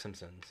because of The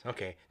Simpsons.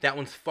 Okay, that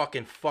one's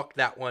fucking fuck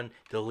that one.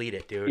 Delete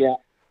it, dude. Yeah.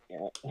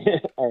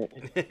 All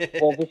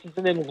right. Well, this is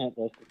an internet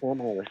list.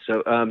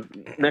 So,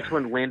 next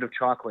one, Land of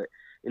Chocolate.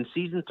 In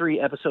Season 3,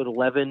 Episode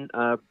 11,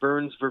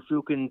 Burns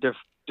Verfuken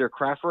der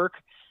Kraftwerk,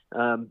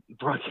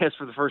 broadcast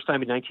for the first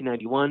time in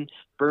 1991.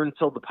 Burns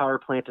sold the power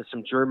plant to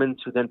some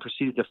Germans who then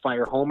proceeded to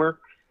fire Homer.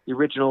 The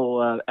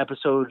original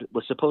episode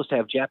was supposed to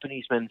have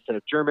Japanese men instead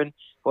of German.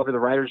 However, the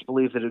writers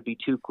believed that it would be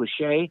too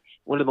cliche.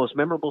 One of the most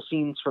memorable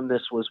scenes from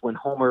this was when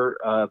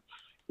Homer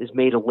is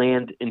made a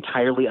land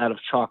entirely out of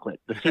chocolate.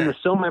 The scene was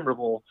so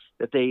memorable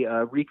that they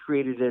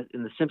recreated it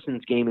in the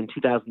Simpsons game in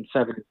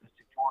 2007 at the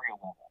tutorial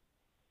level.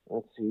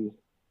 Let's see.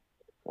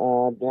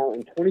 Now,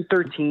 in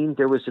 2013,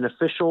 there was an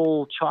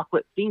official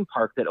chocolate theme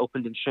park that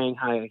opened in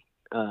Shanghai,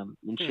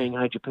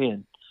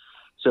 Japan.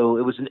 So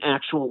it was an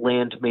actual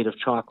land made of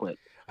chocolate.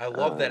 I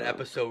love that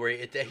episode where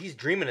he's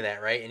dreaming of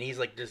that, right? And he's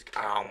like just,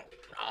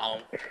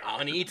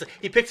 and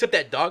he picks up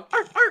that dog,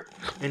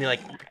 and he like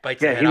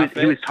bites the head off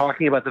it. He was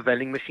talking about the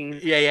vending machine.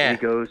 Yeah. And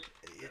he goes,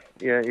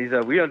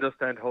 we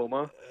understand,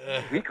 Homer.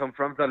 We come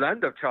from the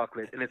land of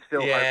chocolate, and it's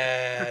still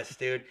yes,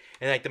 dude.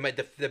 And like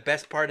the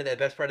best part of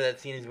that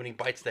scene is when he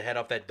bites the head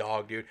off that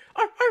dog, dude.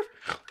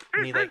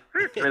 And he like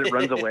and it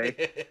runs away.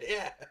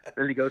 Yeah.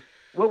 And he goes,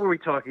 "What were we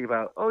talking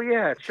about? Oh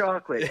yeah,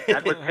 chocolate.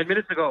 That was 10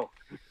 minutes ago."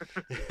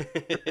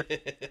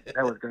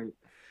 That was great.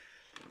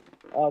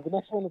 The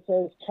next one, it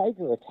says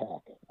Tiger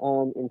Attack.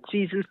 In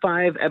Season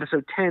 5,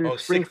 Episode 10,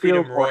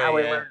 Springfield, or How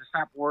I Learned to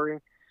Stop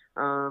Worrying.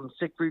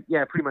 Siegfried,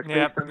 pretty much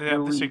based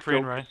on the Siegfried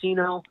and Roy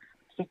Casino.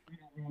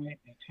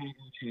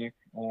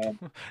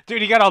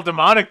 Dude, you got all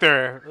demonic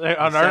there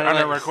on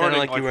our recording.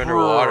 Like you were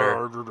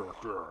underwater.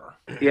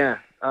 Yeah.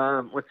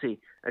 Let's see.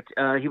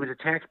 He was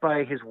attacked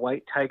by his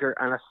white tiger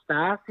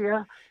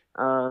Anastasia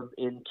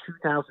in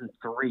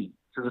 2003.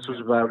 So this was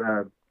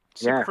about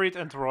Siegfried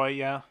and Roy.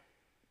 Yeah.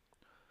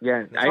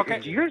 Yeah. Okay.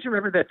 Do you guys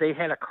remember that they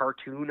had a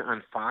cartoon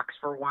on Fox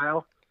for a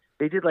while?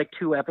 They did like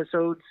 2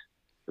 episodes.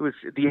 It was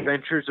The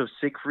Adventures of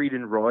Siegfried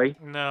and Roy.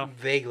 No.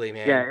 Vaguely,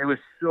 man. Yeah, it was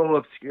so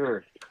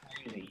obscure.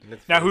 Crazy.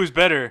 Now, who's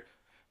better?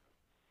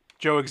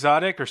 Joe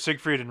Exotic or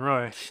Siegfried and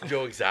Roy?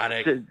 Joe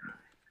Exotic.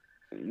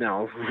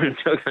 No,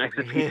 Joe Exotic's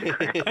a piece of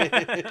crap.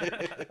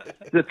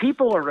 The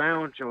people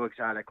around Joe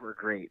Exotic were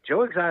great.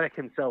 Joe Exotic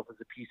himself is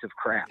a piece of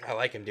crap. I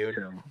like him, dude.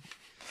 So,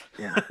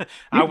 yeah.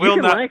 I will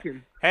not. Like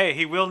him. Hey,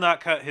 he will not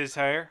cut his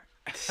hair.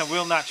 I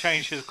will not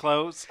change his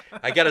clothes.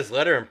 I got his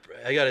letter.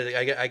 I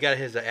got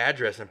his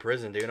address in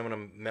prison, dude. I'm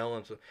gonna mail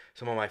him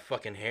some of my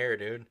fucking hair,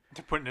 dude.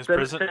 To put in his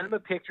prison. Send him a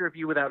picture of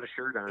you without a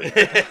shirt on.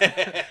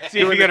 See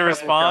if you get a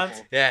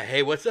response. Yeah.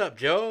 Hey, what's up,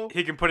 Joe?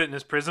 He can put it in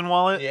his prison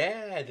wallet.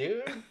 Yeah,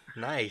 dude.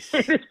 Nice.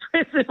 His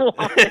prison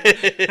wallet.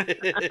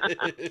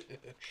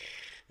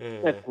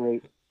 That's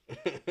great.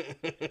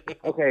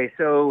 Okay,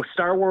 so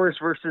Star Wars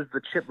versus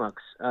the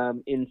Chipmunks.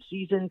 In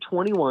season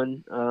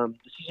 21, the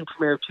season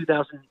premiere of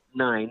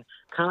 2009,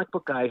 comic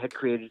book guy had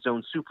created his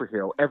own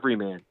superhero,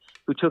 Everyman,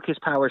 who took his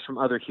powers from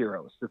other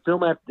heroes. The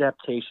film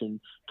adaptation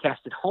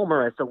casted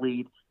Homer as the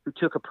lead, who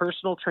took a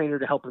personal trainer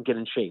to help him get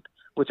in shape,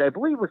 which I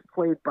believe was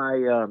played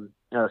by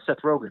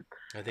Seth Rogen.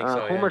 I think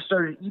so, Homer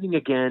started eating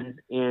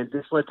again, and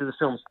this led to the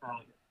film's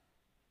style.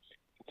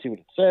 Let's see what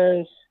it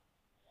says.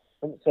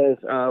 It says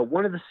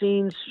one of the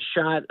scenes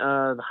shot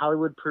the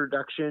Hollywood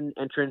production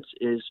entrance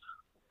is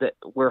that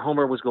where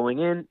Homer was going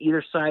in.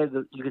 Either side,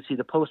 you can see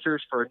the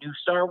posters for a new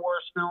Star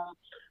Wars film,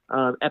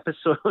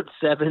 Episode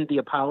 7, The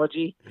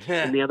Apology,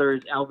 and the other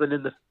is Alvin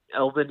and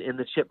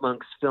the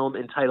Chipmunks film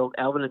entitled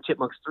Alvin and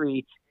Chipmunks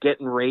 3: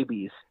 Getting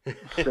Rabies.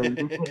 So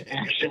this is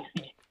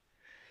actually.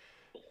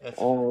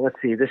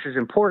 Let's see. This is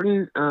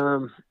important.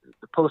 The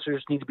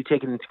posters need to be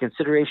taken into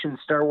consideration.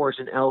 Star Wars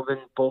and Alvin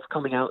both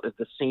coming out at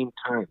the same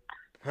time.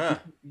 Huh.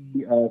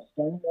 The Star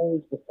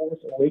Wars: The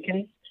Force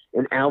Awakens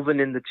and Alvin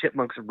and the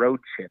Chipmunks Road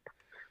Trip,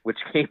 which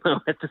came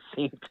out at the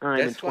same time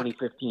in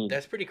 2015.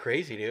 That's pretty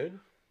crazy, dude.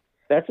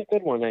 That's a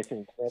good one, I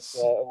think. That's a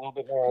little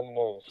bit more on the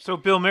nose. So,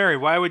 Bill Murray,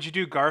 why would you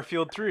do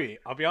Garfield 3?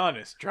 I'll be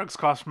honest, drugs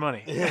cost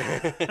money.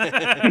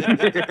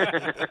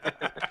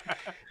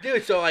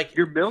 Dude, so like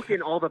you're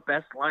milking all the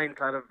best lines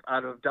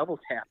out of Double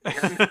Tap,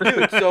 man.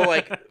 Dude, so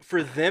like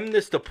for them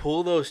just to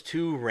pull those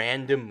 2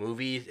 random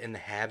movies and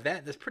have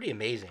that's pretty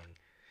amazing.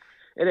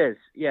 It is,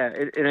 yeah,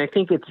 and I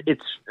think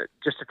it's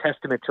just a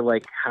testament to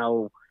like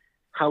how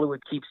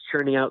Hollywood keeps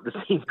churning out the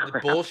same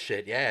crap.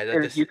 Bullshit, yeah.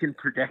 And you can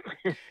predict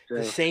it. So.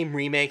 The same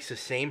remakes, the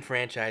same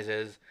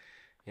franchises.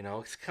 You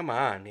know, come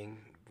on, I mean,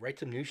 write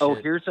some new shit. Oh,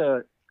 here's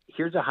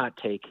a hot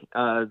take.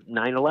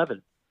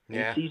 9/11.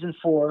 Yeah. In season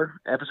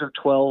 4, episode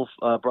 12,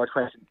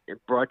 broadcast in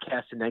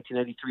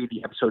 1993,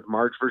 the episode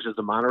Marge versus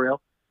the Monorail.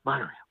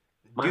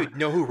 Dude,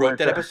 know who wrote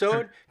that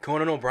episode?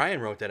 Conan O'Brien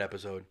wrote that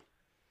episode.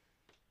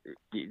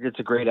 It's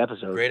a great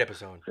episode. Great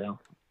episode. So,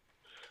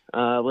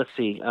 let's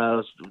see.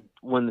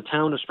 When the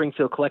town of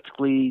Springfield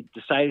collectively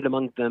decided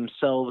among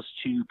themselves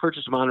to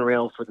purchase a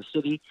monorail for the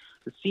city,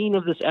 the scene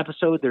of this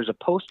episode, there's a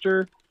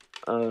poster,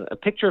 a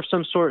picture of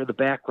some sort in the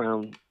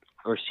background,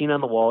 or seen on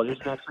the wall. It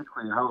isn't actually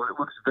clear. However, it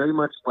looks very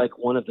much like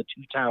one of the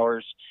 2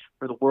 towers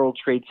for the World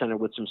Trade Center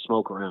with some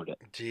smoke around it.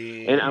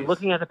 Jeez. And I'm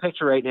looking at the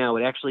picture right now.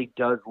 It actually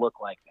does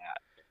look like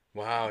that.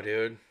 Wow,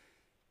 dude.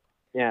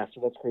 Yeah, so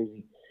that's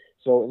crazy.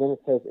 So, and then it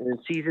says, and in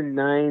season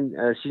 9,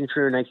 season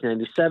 3 of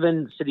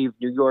 1997, the city of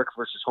New York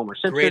versus Homer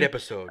Simpson. Great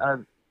episode.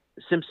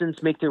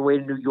 Simpsons make their way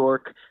to New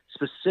York,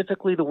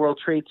 specifically the World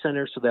Trade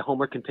Center, so that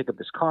Homer can pick up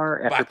his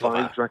car after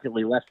Barney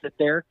drunkenly left it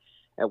there.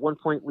 At one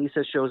point,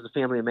 Lisa shows the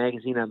family a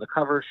magazine on the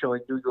cover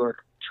showing New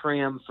York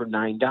tram for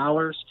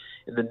 $9,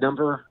 and the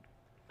number,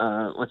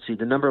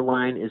 the number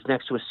line is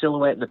next to a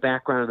silhouette in the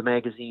background of the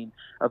magazine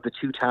of the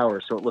 2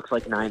 towers, so it looks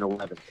like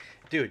 9/11.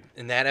 Dude,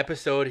 in that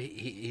episode, he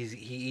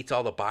eats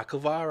all the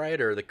baklava, right?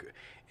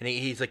 And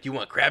he's like, "You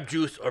want crab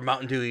juice or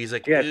Mountain Dew?" He's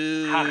like, yes.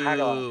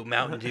 "Ooh,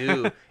 Mountain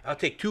Dew. I'll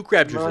take 2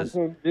 crab juices."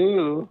 Mountain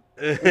Dew.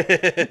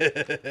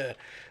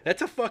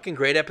 That's a fucking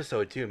great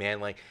episode too, man.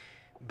 Like,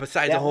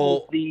 besides that the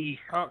whole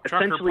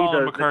essentially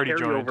the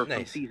carryover nice.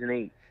 from season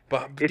 8.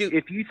 But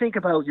if you think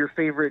about your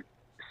favorite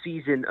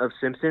season of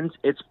Simpsons,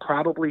 it's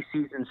probably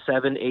season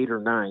 7, 8, or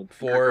 9.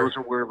 Those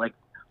are where like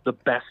the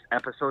best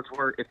episodes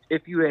were.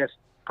 If you ask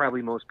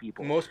probably most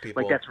people,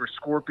 like that's where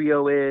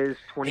Scorpio is.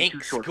 22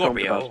 short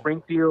films about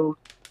Springfield.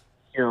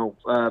 You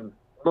know,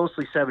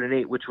 mostly 7 and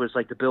 8, which was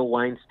like the Bill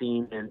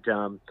Weinstein and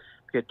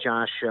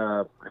Josh.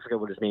 I forget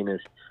what his name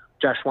is.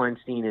 Josh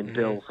Weinstein and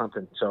Bill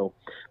something. So,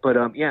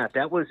 but yeah,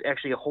 that was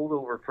actually a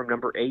holdover from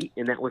number 8,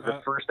 and that was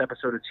the first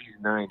episode of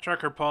season 9.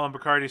 Trucker Paul and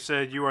Bacardi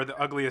said, "You are the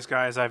ugliest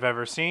guys I've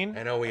ever seen."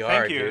 I know we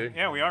are, Thank you. Dude.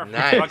 Yeah, we are.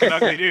 Nice. Fucking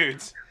ugly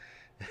dudes.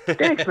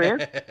 Thanks,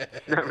 man.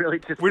 Not really.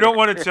 Just We don't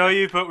want to tell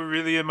you, but we're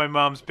really in my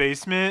mom's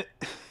basement.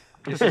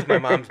 This is my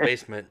mom's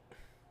basement.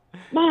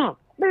 Mom,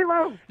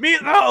 meatloaf.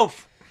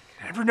 Meatloaf!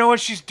 Never know what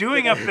she's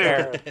doing up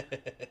there.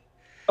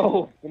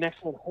 Oh, the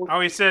next one. Oh,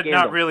 he said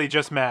not really,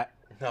 just Matt.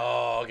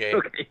 Oh, okay.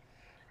 Okay.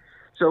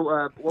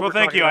 So, well,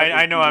 thank you.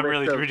 I know I'm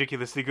really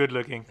ridiculously good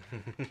looking.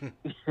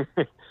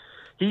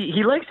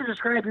 He likes to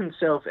describe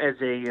himself as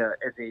a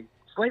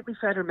slightly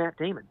fatter Matt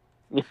Damon.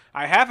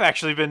 I have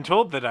actually been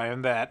told that I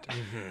am that.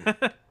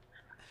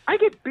 I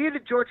get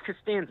bearded George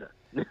Costanza.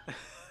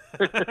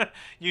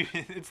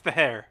 It's the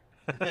hair.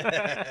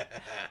 That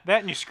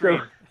and you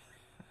scream.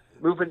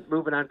 So,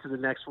 moving on to the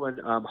next one.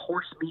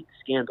 Horse meat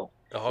scandal.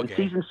 Oh, okay.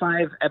 In season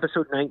 5,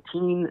 episode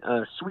 19,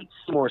 Sweet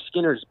Seymour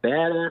Skinner's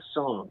badass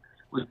song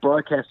was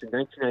broadcast in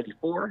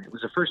 1994. It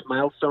was the first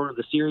milestone of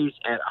the series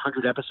at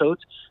 100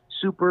 episodes.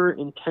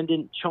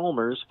 Superintendent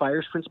Chalmers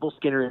fires Principal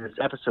Skinner in this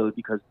episode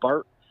because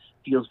Bart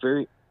feels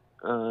very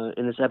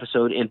in this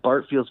episode, and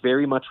Bart feels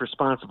very much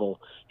responsible.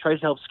 Tries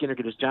to help Skinner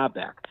get his job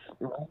back.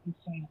 The only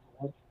scene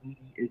Lunch Lady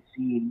is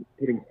seen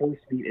putting horse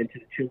meat into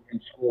the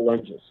children's school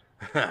lunches,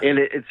 and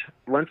it's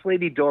Lunch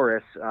Lady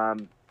Doris.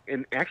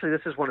 And actually,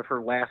 this is one of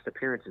her last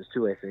appearances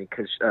too, I think,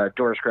 because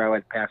Doris Grau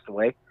had passed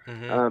away.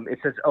 Mm-hmm. It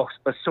says,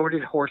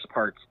 assorted horse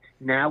parts,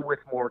 now with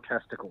more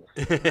testicles.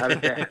 How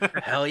is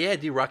that? Hell yeah,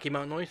 dude, Rocky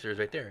Mountain Oysters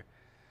right there.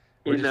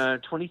 In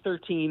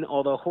 2013,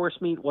 although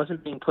horse meat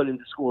wasn't being put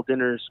into school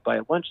dinners by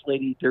a lunch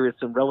lady, there is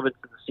some relevance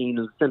to the scene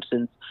of The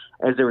Simpsons,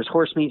 as there was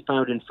horse meat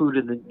found in food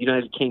in the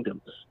United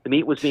Kingdom. The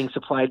meat was being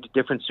supplied to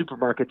different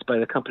supermarkets by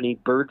the company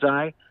Bird's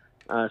Eye,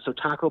 so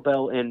Taco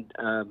Bell, and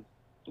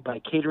by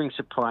catering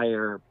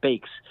supplier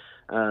Bakes.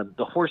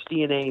 The horse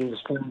DNA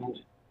was found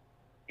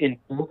in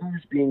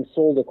burgers being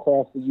sold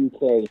across the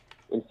UK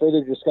and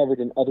further discovered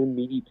in other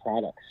meaty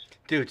products.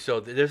 Dude, so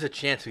there's a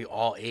chance we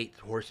all ate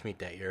horse meat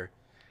that year.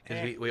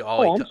 Because we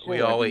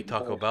all ate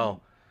Taco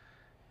Bell.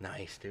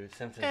 Nice, dude.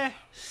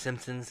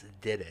 Simpsons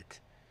did it.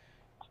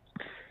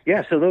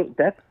 Yeah, so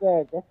that's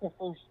the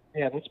first.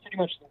 Yeah, that's pretty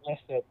much the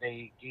list that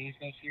they gave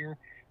us here.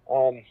 I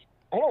don't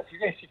know if you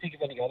guys can think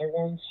of any other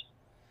ones.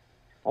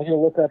 I'm gonna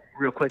look up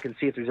real quick and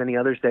see if there's any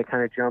others that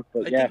kind of jump.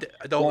 But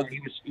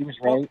he was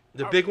right.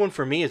 The big one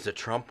for me is the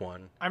Trump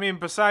one. I mean,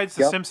 besides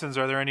The Simpsons,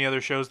 are there any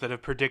other shows that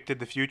have predicted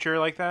the future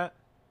like that?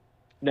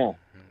 No,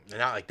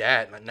 not like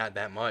that. Not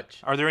that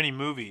much. Are there any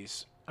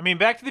movies? I mean,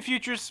 Back to the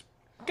Future's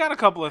got a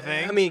couple of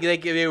things. I mean,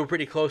 they were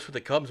pretty close with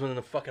the Cubs winning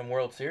the fucking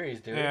World Series,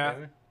 dude. Yeah.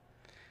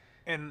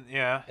 And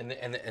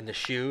And the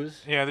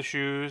shoes. Yeah, the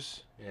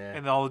shoes. Yeah.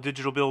 And all the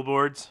digital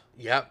billboards.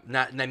 Yep.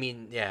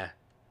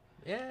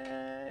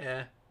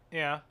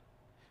 Yeah.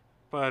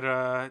 But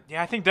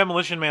I think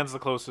Demolition Man's the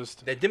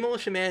closest. That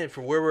Demolition Man,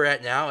 for where we're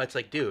at now, it's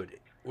like, dude,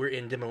 we're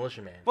in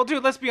Demolition Man. Well,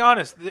 dude, let's be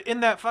honest. In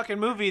that fucking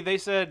movie, they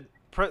said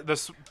the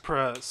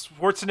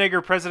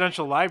Schwarzenegger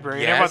Presidential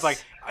Library, and everyone's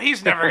like,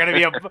 he's never gonna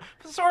be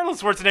Arnold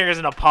Schwarzenegger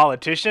isn't a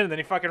politician, and then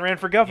he fucking ran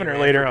for governor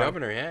later on.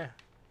 Governor, yeah.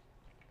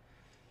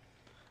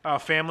 Oh,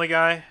 Family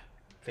Guy.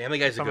 Family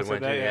Guy's a good one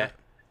too. Yeah.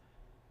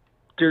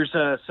 There's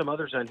some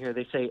others on here.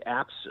 They say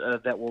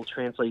apps that will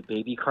translate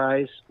baby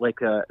cries, like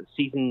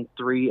season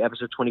 3,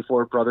 episode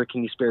 24, Brother,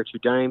 Can You Spare Two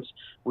Dimes,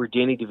 where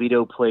Danny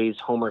DeVito plays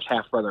Homer's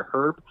half-brother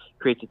Herb,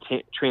 creates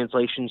a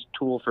translations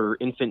tool for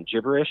infant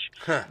gibberish,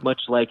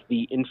 much like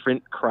the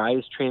Infant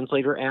Cries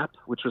Translator app,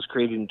 which was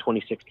created in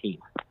 2016.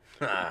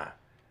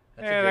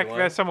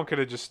 Someone could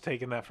have just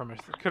taken that from us.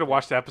 Could have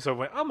watched the episode and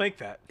went, I'll make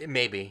that.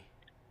 Maybe.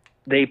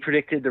 They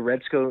predicted the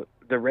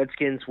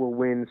Redskins will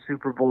win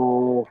Super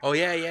Bowl. Oh,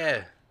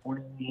 yeah.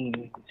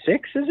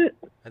 26, is it?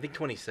 I think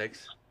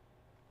 26.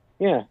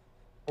 Yeah.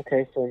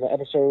 Okay, so in the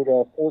episode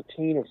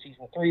 14 of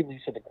season 3,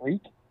 Lisa the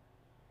Greek.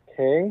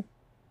 Okay.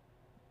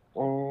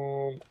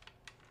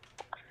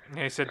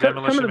 He said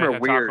Demolition Man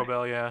at Taco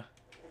Bell, yeah.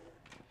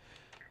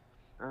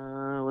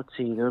 Let's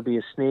see. There will be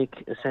a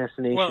snake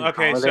assassination. Well,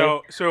 okay,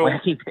 holiday. so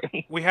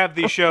we have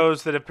these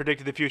shows that have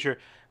predicted the future.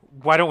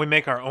 Why don't we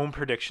make our own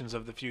predictions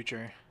of the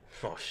future?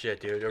 Oh, shit,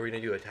 dude. Are we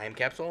going to do a time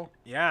capsule?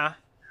 Yeah.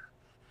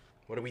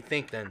 What do we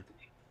think, then?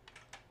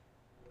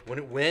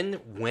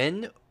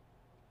 When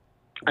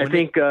I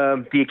think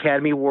the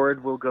Academy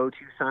Award will go to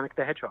Sonic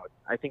the Hedgehog.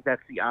 I think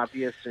that's the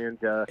obvious and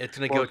it's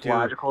going to go to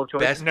logical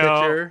choice. Best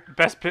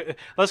Picture.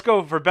 Let's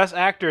go for Best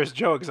Actor as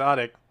Joe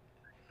Exotic.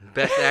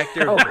 Best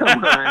Actor. Oh,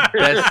 come on.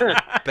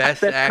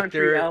 Best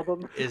Actor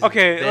album. is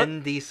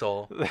Vin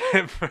Diesel.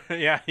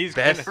 Yeah, he's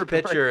Best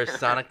Picture is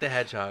Sonic the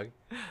Hedgehog.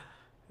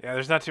 Yeah,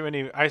 there's not too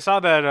many. I saw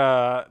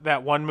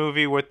that one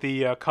movie with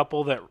the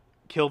couple that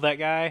killed that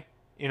guy.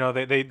 You know,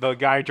 the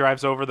guy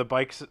drives over the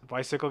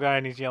bicycle guy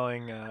and he's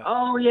yelling.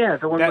 Oh yeah,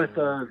 the one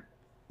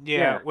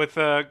with.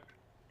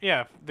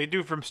 They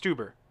do from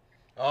Stuber.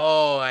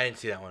 Oh, I didn't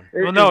see that one.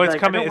 Well, no, it's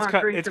coming.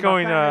 It's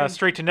going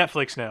straight to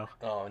Netflix now.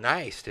 Oh,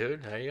 nice,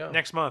 dude. There you go.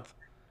 Next month.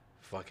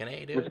 Fucking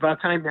A, dude. It's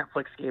about time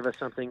Netflix gave us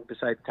something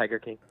besides Tiger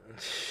King.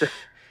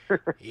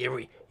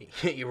 You're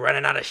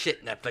running out of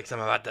shit, Netflix. I'm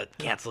about to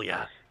cancel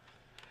ya.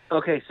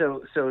 Okay,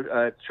 so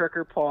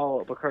Trucker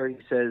Paul Bacardi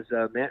says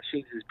Matt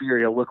shaves his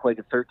beard, he'll look like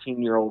a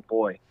 13-year-old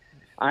boy.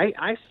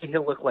 I say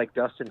he'll look like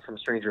Dustin from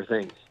Stranger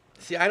Things.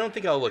 See, I don't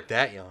think I'll look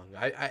that young.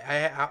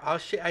 I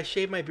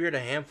shave my beard a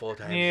handful of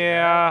times.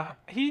 Yeah,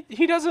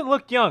 he doesn't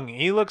look young.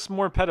 He looks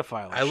more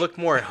pedophile. I look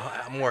more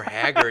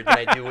haggard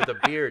than I do with a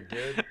beard,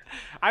 dude.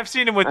 I've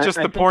seen him with just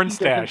the think porn he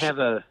stash.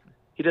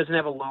 He doesn't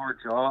have a lower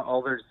jaw.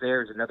 All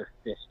there is another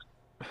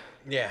fist.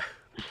 Yeah,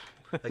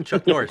 like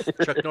Chuck Norris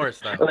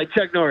style. Like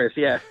Chuck Norris,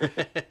 yeah.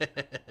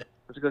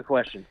 That's a good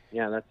question.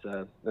 Yeah, that's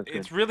good.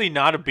 It's really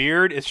not a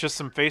beard. It's just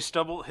some face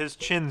stubble. His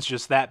chin's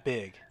just that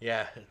big.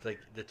 Yeah, it's like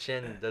the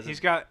chin doesn't. He's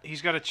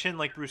got a chin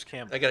like Bruce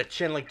Campbell. I got a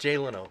chin like Jay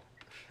Leno.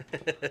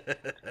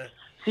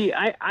 See,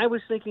 I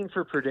was thinking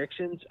for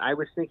predictions, I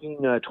was thinking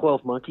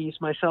 12 Monkeys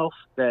myself.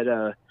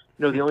 That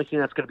the only thing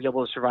that's going to be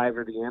able to survive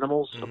are the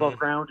animals above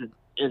ground,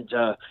 and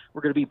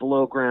we're going to be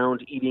below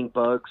ground eating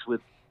bugs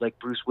with like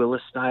Bruce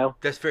Willis style.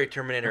 That's very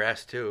Terminator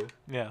S too.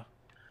 Yeah.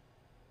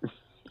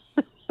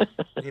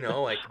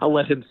 Like I'll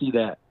let him see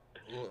that.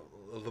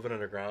 Living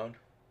underground.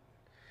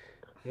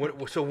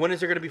 So when is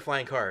there going to be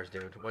flying cars,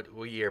 dude?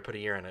 What year? Put a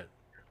year on it.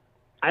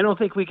 I don't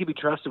think we could be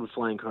trusted with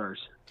flying cars.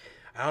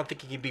 I don't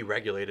think it can be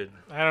regulated.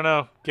 I don't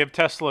know. Give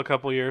Tesla a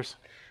couple years.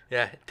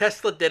 Yeah,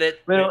 Tesla did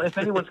it. Well, if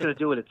anyone's going to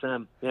do it, it's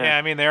them. Yeah,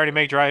 I mean they already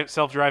make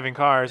self-driving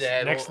cars.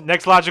 Yeah,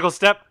 next logical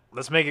step.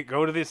 Let's make it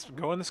go in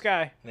the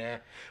sky. Yeah,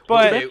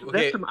 but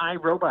that's some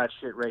iRobot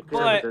shit right there.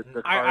 But with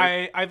the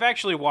cars. I've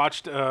actually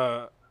watched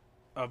a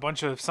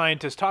bunch of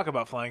scientists talk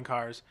about flying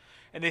cars,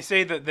 and they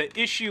say that the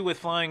issue with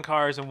flying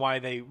cars and why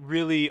they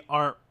really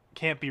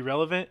can't be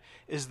relevant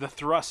is the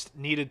thrust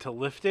needed to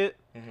lift it.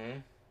 Mm-hmm.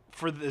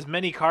 For as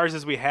many cars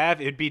as we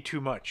have, it'd be too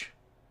much.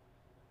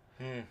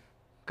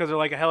 Because they're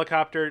like a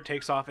helicopter, it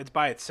takes off, it's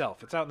by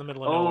itself. It's out in the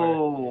middle of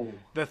nowhere.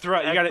 The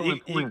thrust,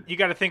 you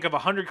got to think of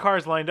 100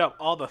 cars lined up.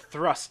 All the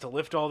thrust to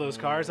lift all those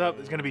cars up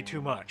is going to be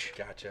too much.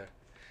 Gotcha.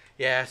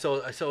 Yeah,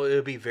 so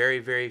it'll be very,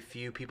 very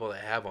few people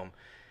that have them.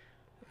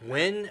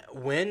 When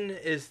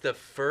is the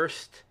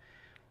first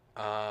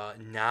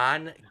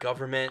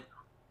non-government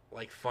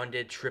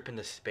funded trip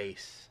into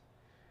space?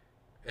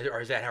 Or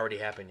has that already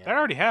happened yet? That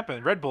already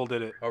happened. Red Bull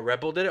did it. Oh, Red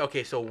Bull did it?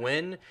 Okay, so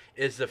when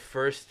is the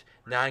first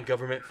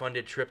non-government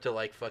funded trip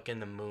to fucking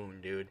the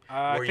moon, dude?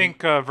 I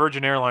think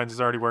Virgin Airlines is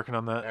already working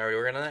on that. Are you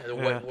working on that?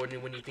 Yeah.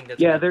 When do you think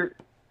that's? Yeah, they're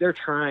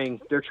trying.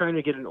 They're trying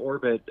to get an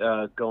orbit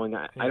going.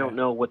 I don't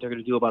know what they're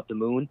going to do about the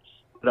moon,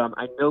 but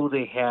I know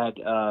they had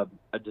a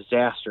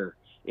disaster,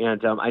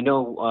 and I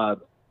know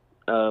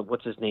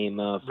what's his name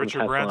from Richard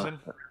Tesla. Branson,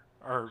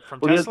 or from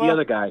Tesla.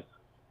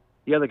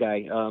 The other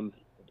guy.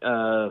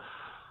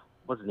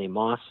 What's his name?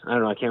 Moss? I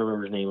don't know. I can't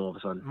remember his name all of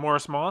a sudden.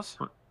 Morris Moss?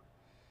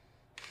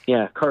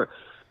 Yeah,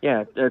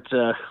 yeah, that's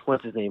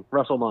what's his name?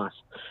 Russell Moss.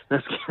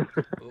 That's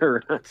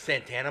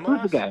Santana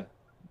Moss? Who's the guy?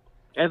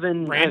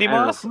 Evan Randy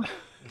Moss?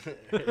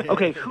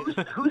 Okay, who's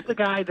the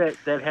guy that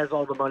has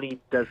all the money,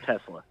 does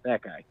Tesla?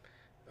 That guy.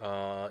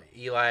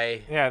 Eli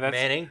that's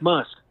Manning?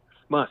 Musk.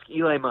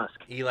 Eli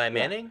Musk. Eli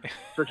Manning?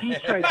 So he's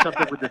tried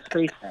something with the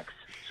SpaceX.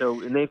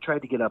 And they've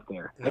tried to get up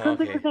there. I don't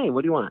think his name.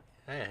 What do you want?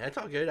 Yeah, that's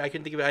all good. I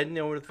can think of it. I didn't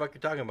know what the fuck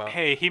you're talking about.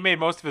 Hey, he made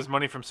most of his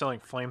money from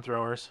selling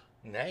flamethrowers.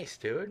 Nice,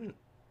 dude.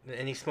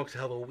 And he smokes a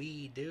hell of a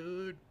weed,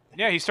 dude.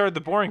 Yeah, he started the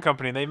Boring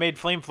Company. They made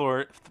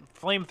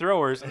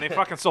flamethrowers, and they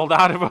fucking sold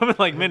out of them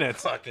in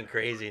minutes. Fucking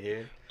crazy,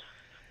 dude.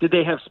 Did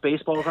they have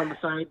Spaceballs on the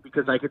side?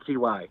 Because I could see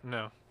why.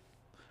 No.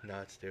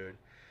 Nuts, dudude.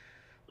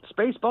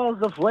 Spaceballs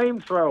the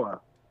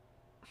flamethrower.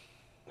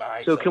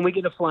 Right, so can we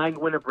get a flying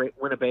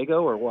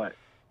Winnebago or what?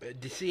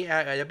 See,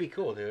 that'd be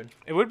cool, dude.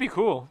 It would be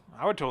cool.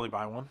 I would totally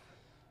buy one.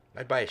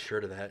 I'd buy a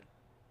shirt of that.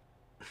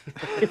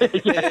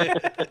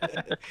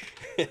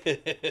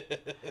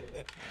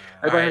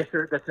 I buy a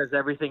shirt that says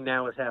everything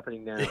now is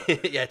happening now.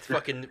 Yeah, it's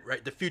fucking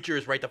right. The future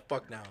is right the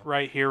fuck now.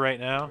 Right here, right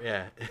now.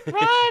 Yeah.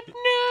 Right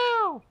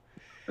now.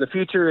 The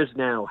future is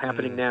now,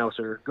 happening now,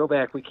 sir. Go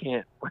back. We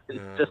can't.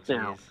 Just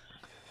now.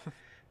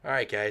 All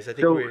right, guys. I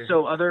think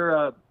so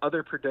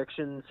other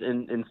predictions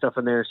and stuff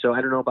in there. So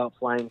I don't know about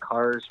flying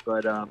cars,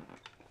 but I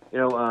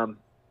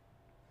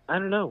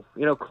don't know.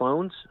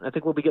 Clones. I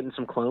think we'll be getting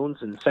some clones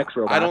and sex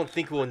robots. I don't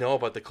think we'll know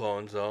about the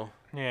clones though.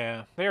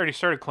 Yeah, they already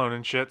started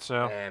cloning shit.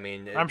 So I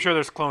mean, I'm sure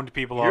there's cloned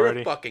people you're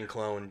already. You're a fucking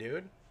clone,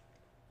 dude.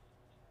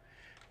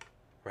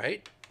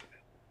 Right?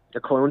 A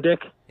clone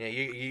dick? Yeah,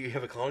 you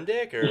have a clone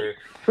dick, or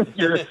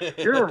you're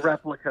a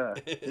replica.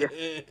 Yeah.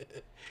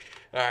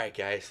 All right,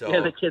 guys. So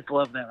yeah, the kids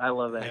love that. I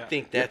love that. I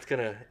think that's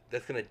gonna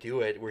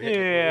do it. We're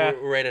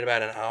right at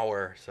about an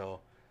hour, so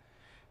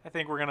I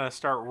think we're gonna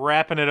start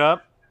wrapping it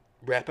up.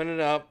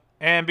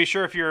 And be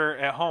sure if you're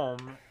at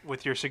home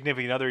with your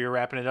significant other, you're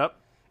wrapping it up.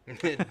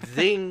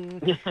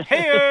 Zing.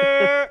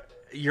 Hey.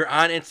 You're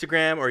on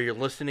Instagram or you're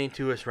listening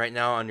to us right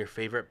now on your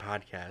favorite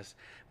podcast,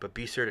 but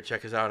be sure to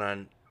check us out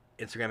on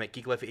Instagram at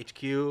Geeklife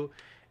HQ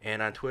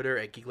and on Twitter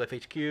at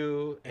Geeklife HQ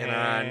and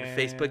on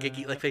Facebook at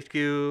Geeklife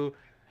HQ.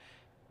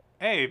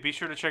 Hey, be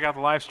sure to check out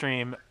the live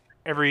stream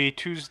every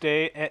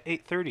Tuesday at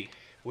 8:30.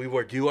 We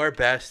will do our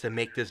best to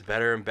make this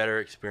better and better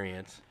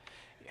experience.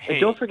 Hey.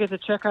 And don't forget to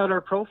check out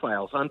our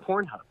profiles on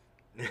Pornhub.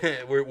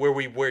 where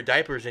we wear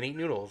diapers and eat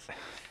noodles.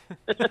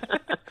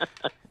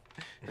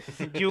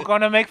 You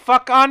gonna make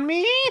fuck on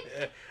me?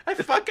 I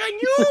fuck on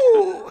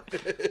you!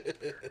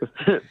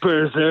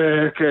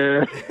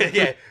 Berserker.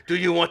 Yeah. Do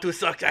you want to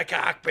suck that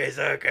cock,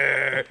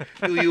 Berserker?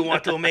 Do you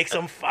want to make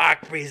some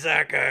fuck,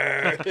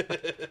 Berserker?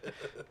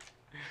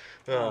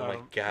 Oh my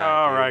god.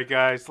 All right,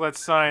 guys, let's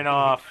sign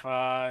off.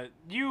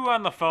 You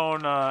on the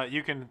phone,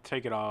 you can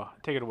take it off.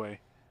 Take it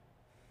away.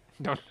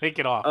 Don't take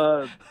it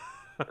off.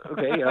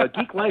 Okay,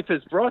 Geek Life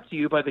is brought to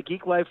you by the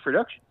Geek Life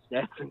production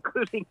staff,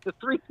 including the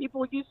 3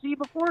 people you see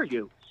before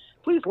you.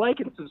 Please like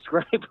and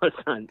subscribe us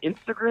on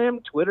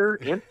Instagram, Twitter,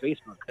 and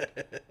Facebook.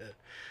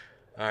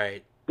 All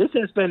right. This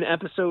has been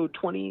episode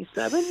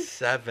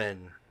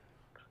 27?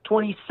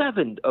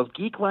 27 of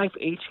Geek Life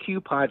HQ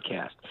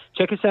podcast.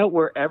 Check us out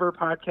wherever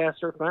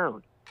podcasts are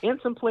found, and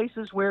some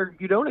places where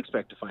you don't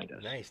expect to find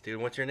us. Nice, dude.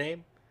 What's your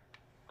name?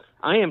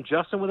 I am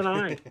Justin with an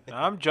I.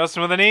 I'm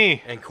Justin with an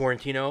E. And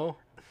Quarantino.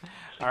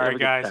 All right,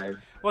 guys.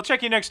 We'll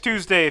check you next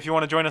Tuesday if you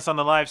want to join us on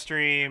the live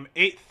stream,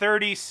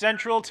 8:30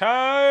 Central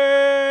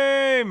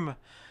Time.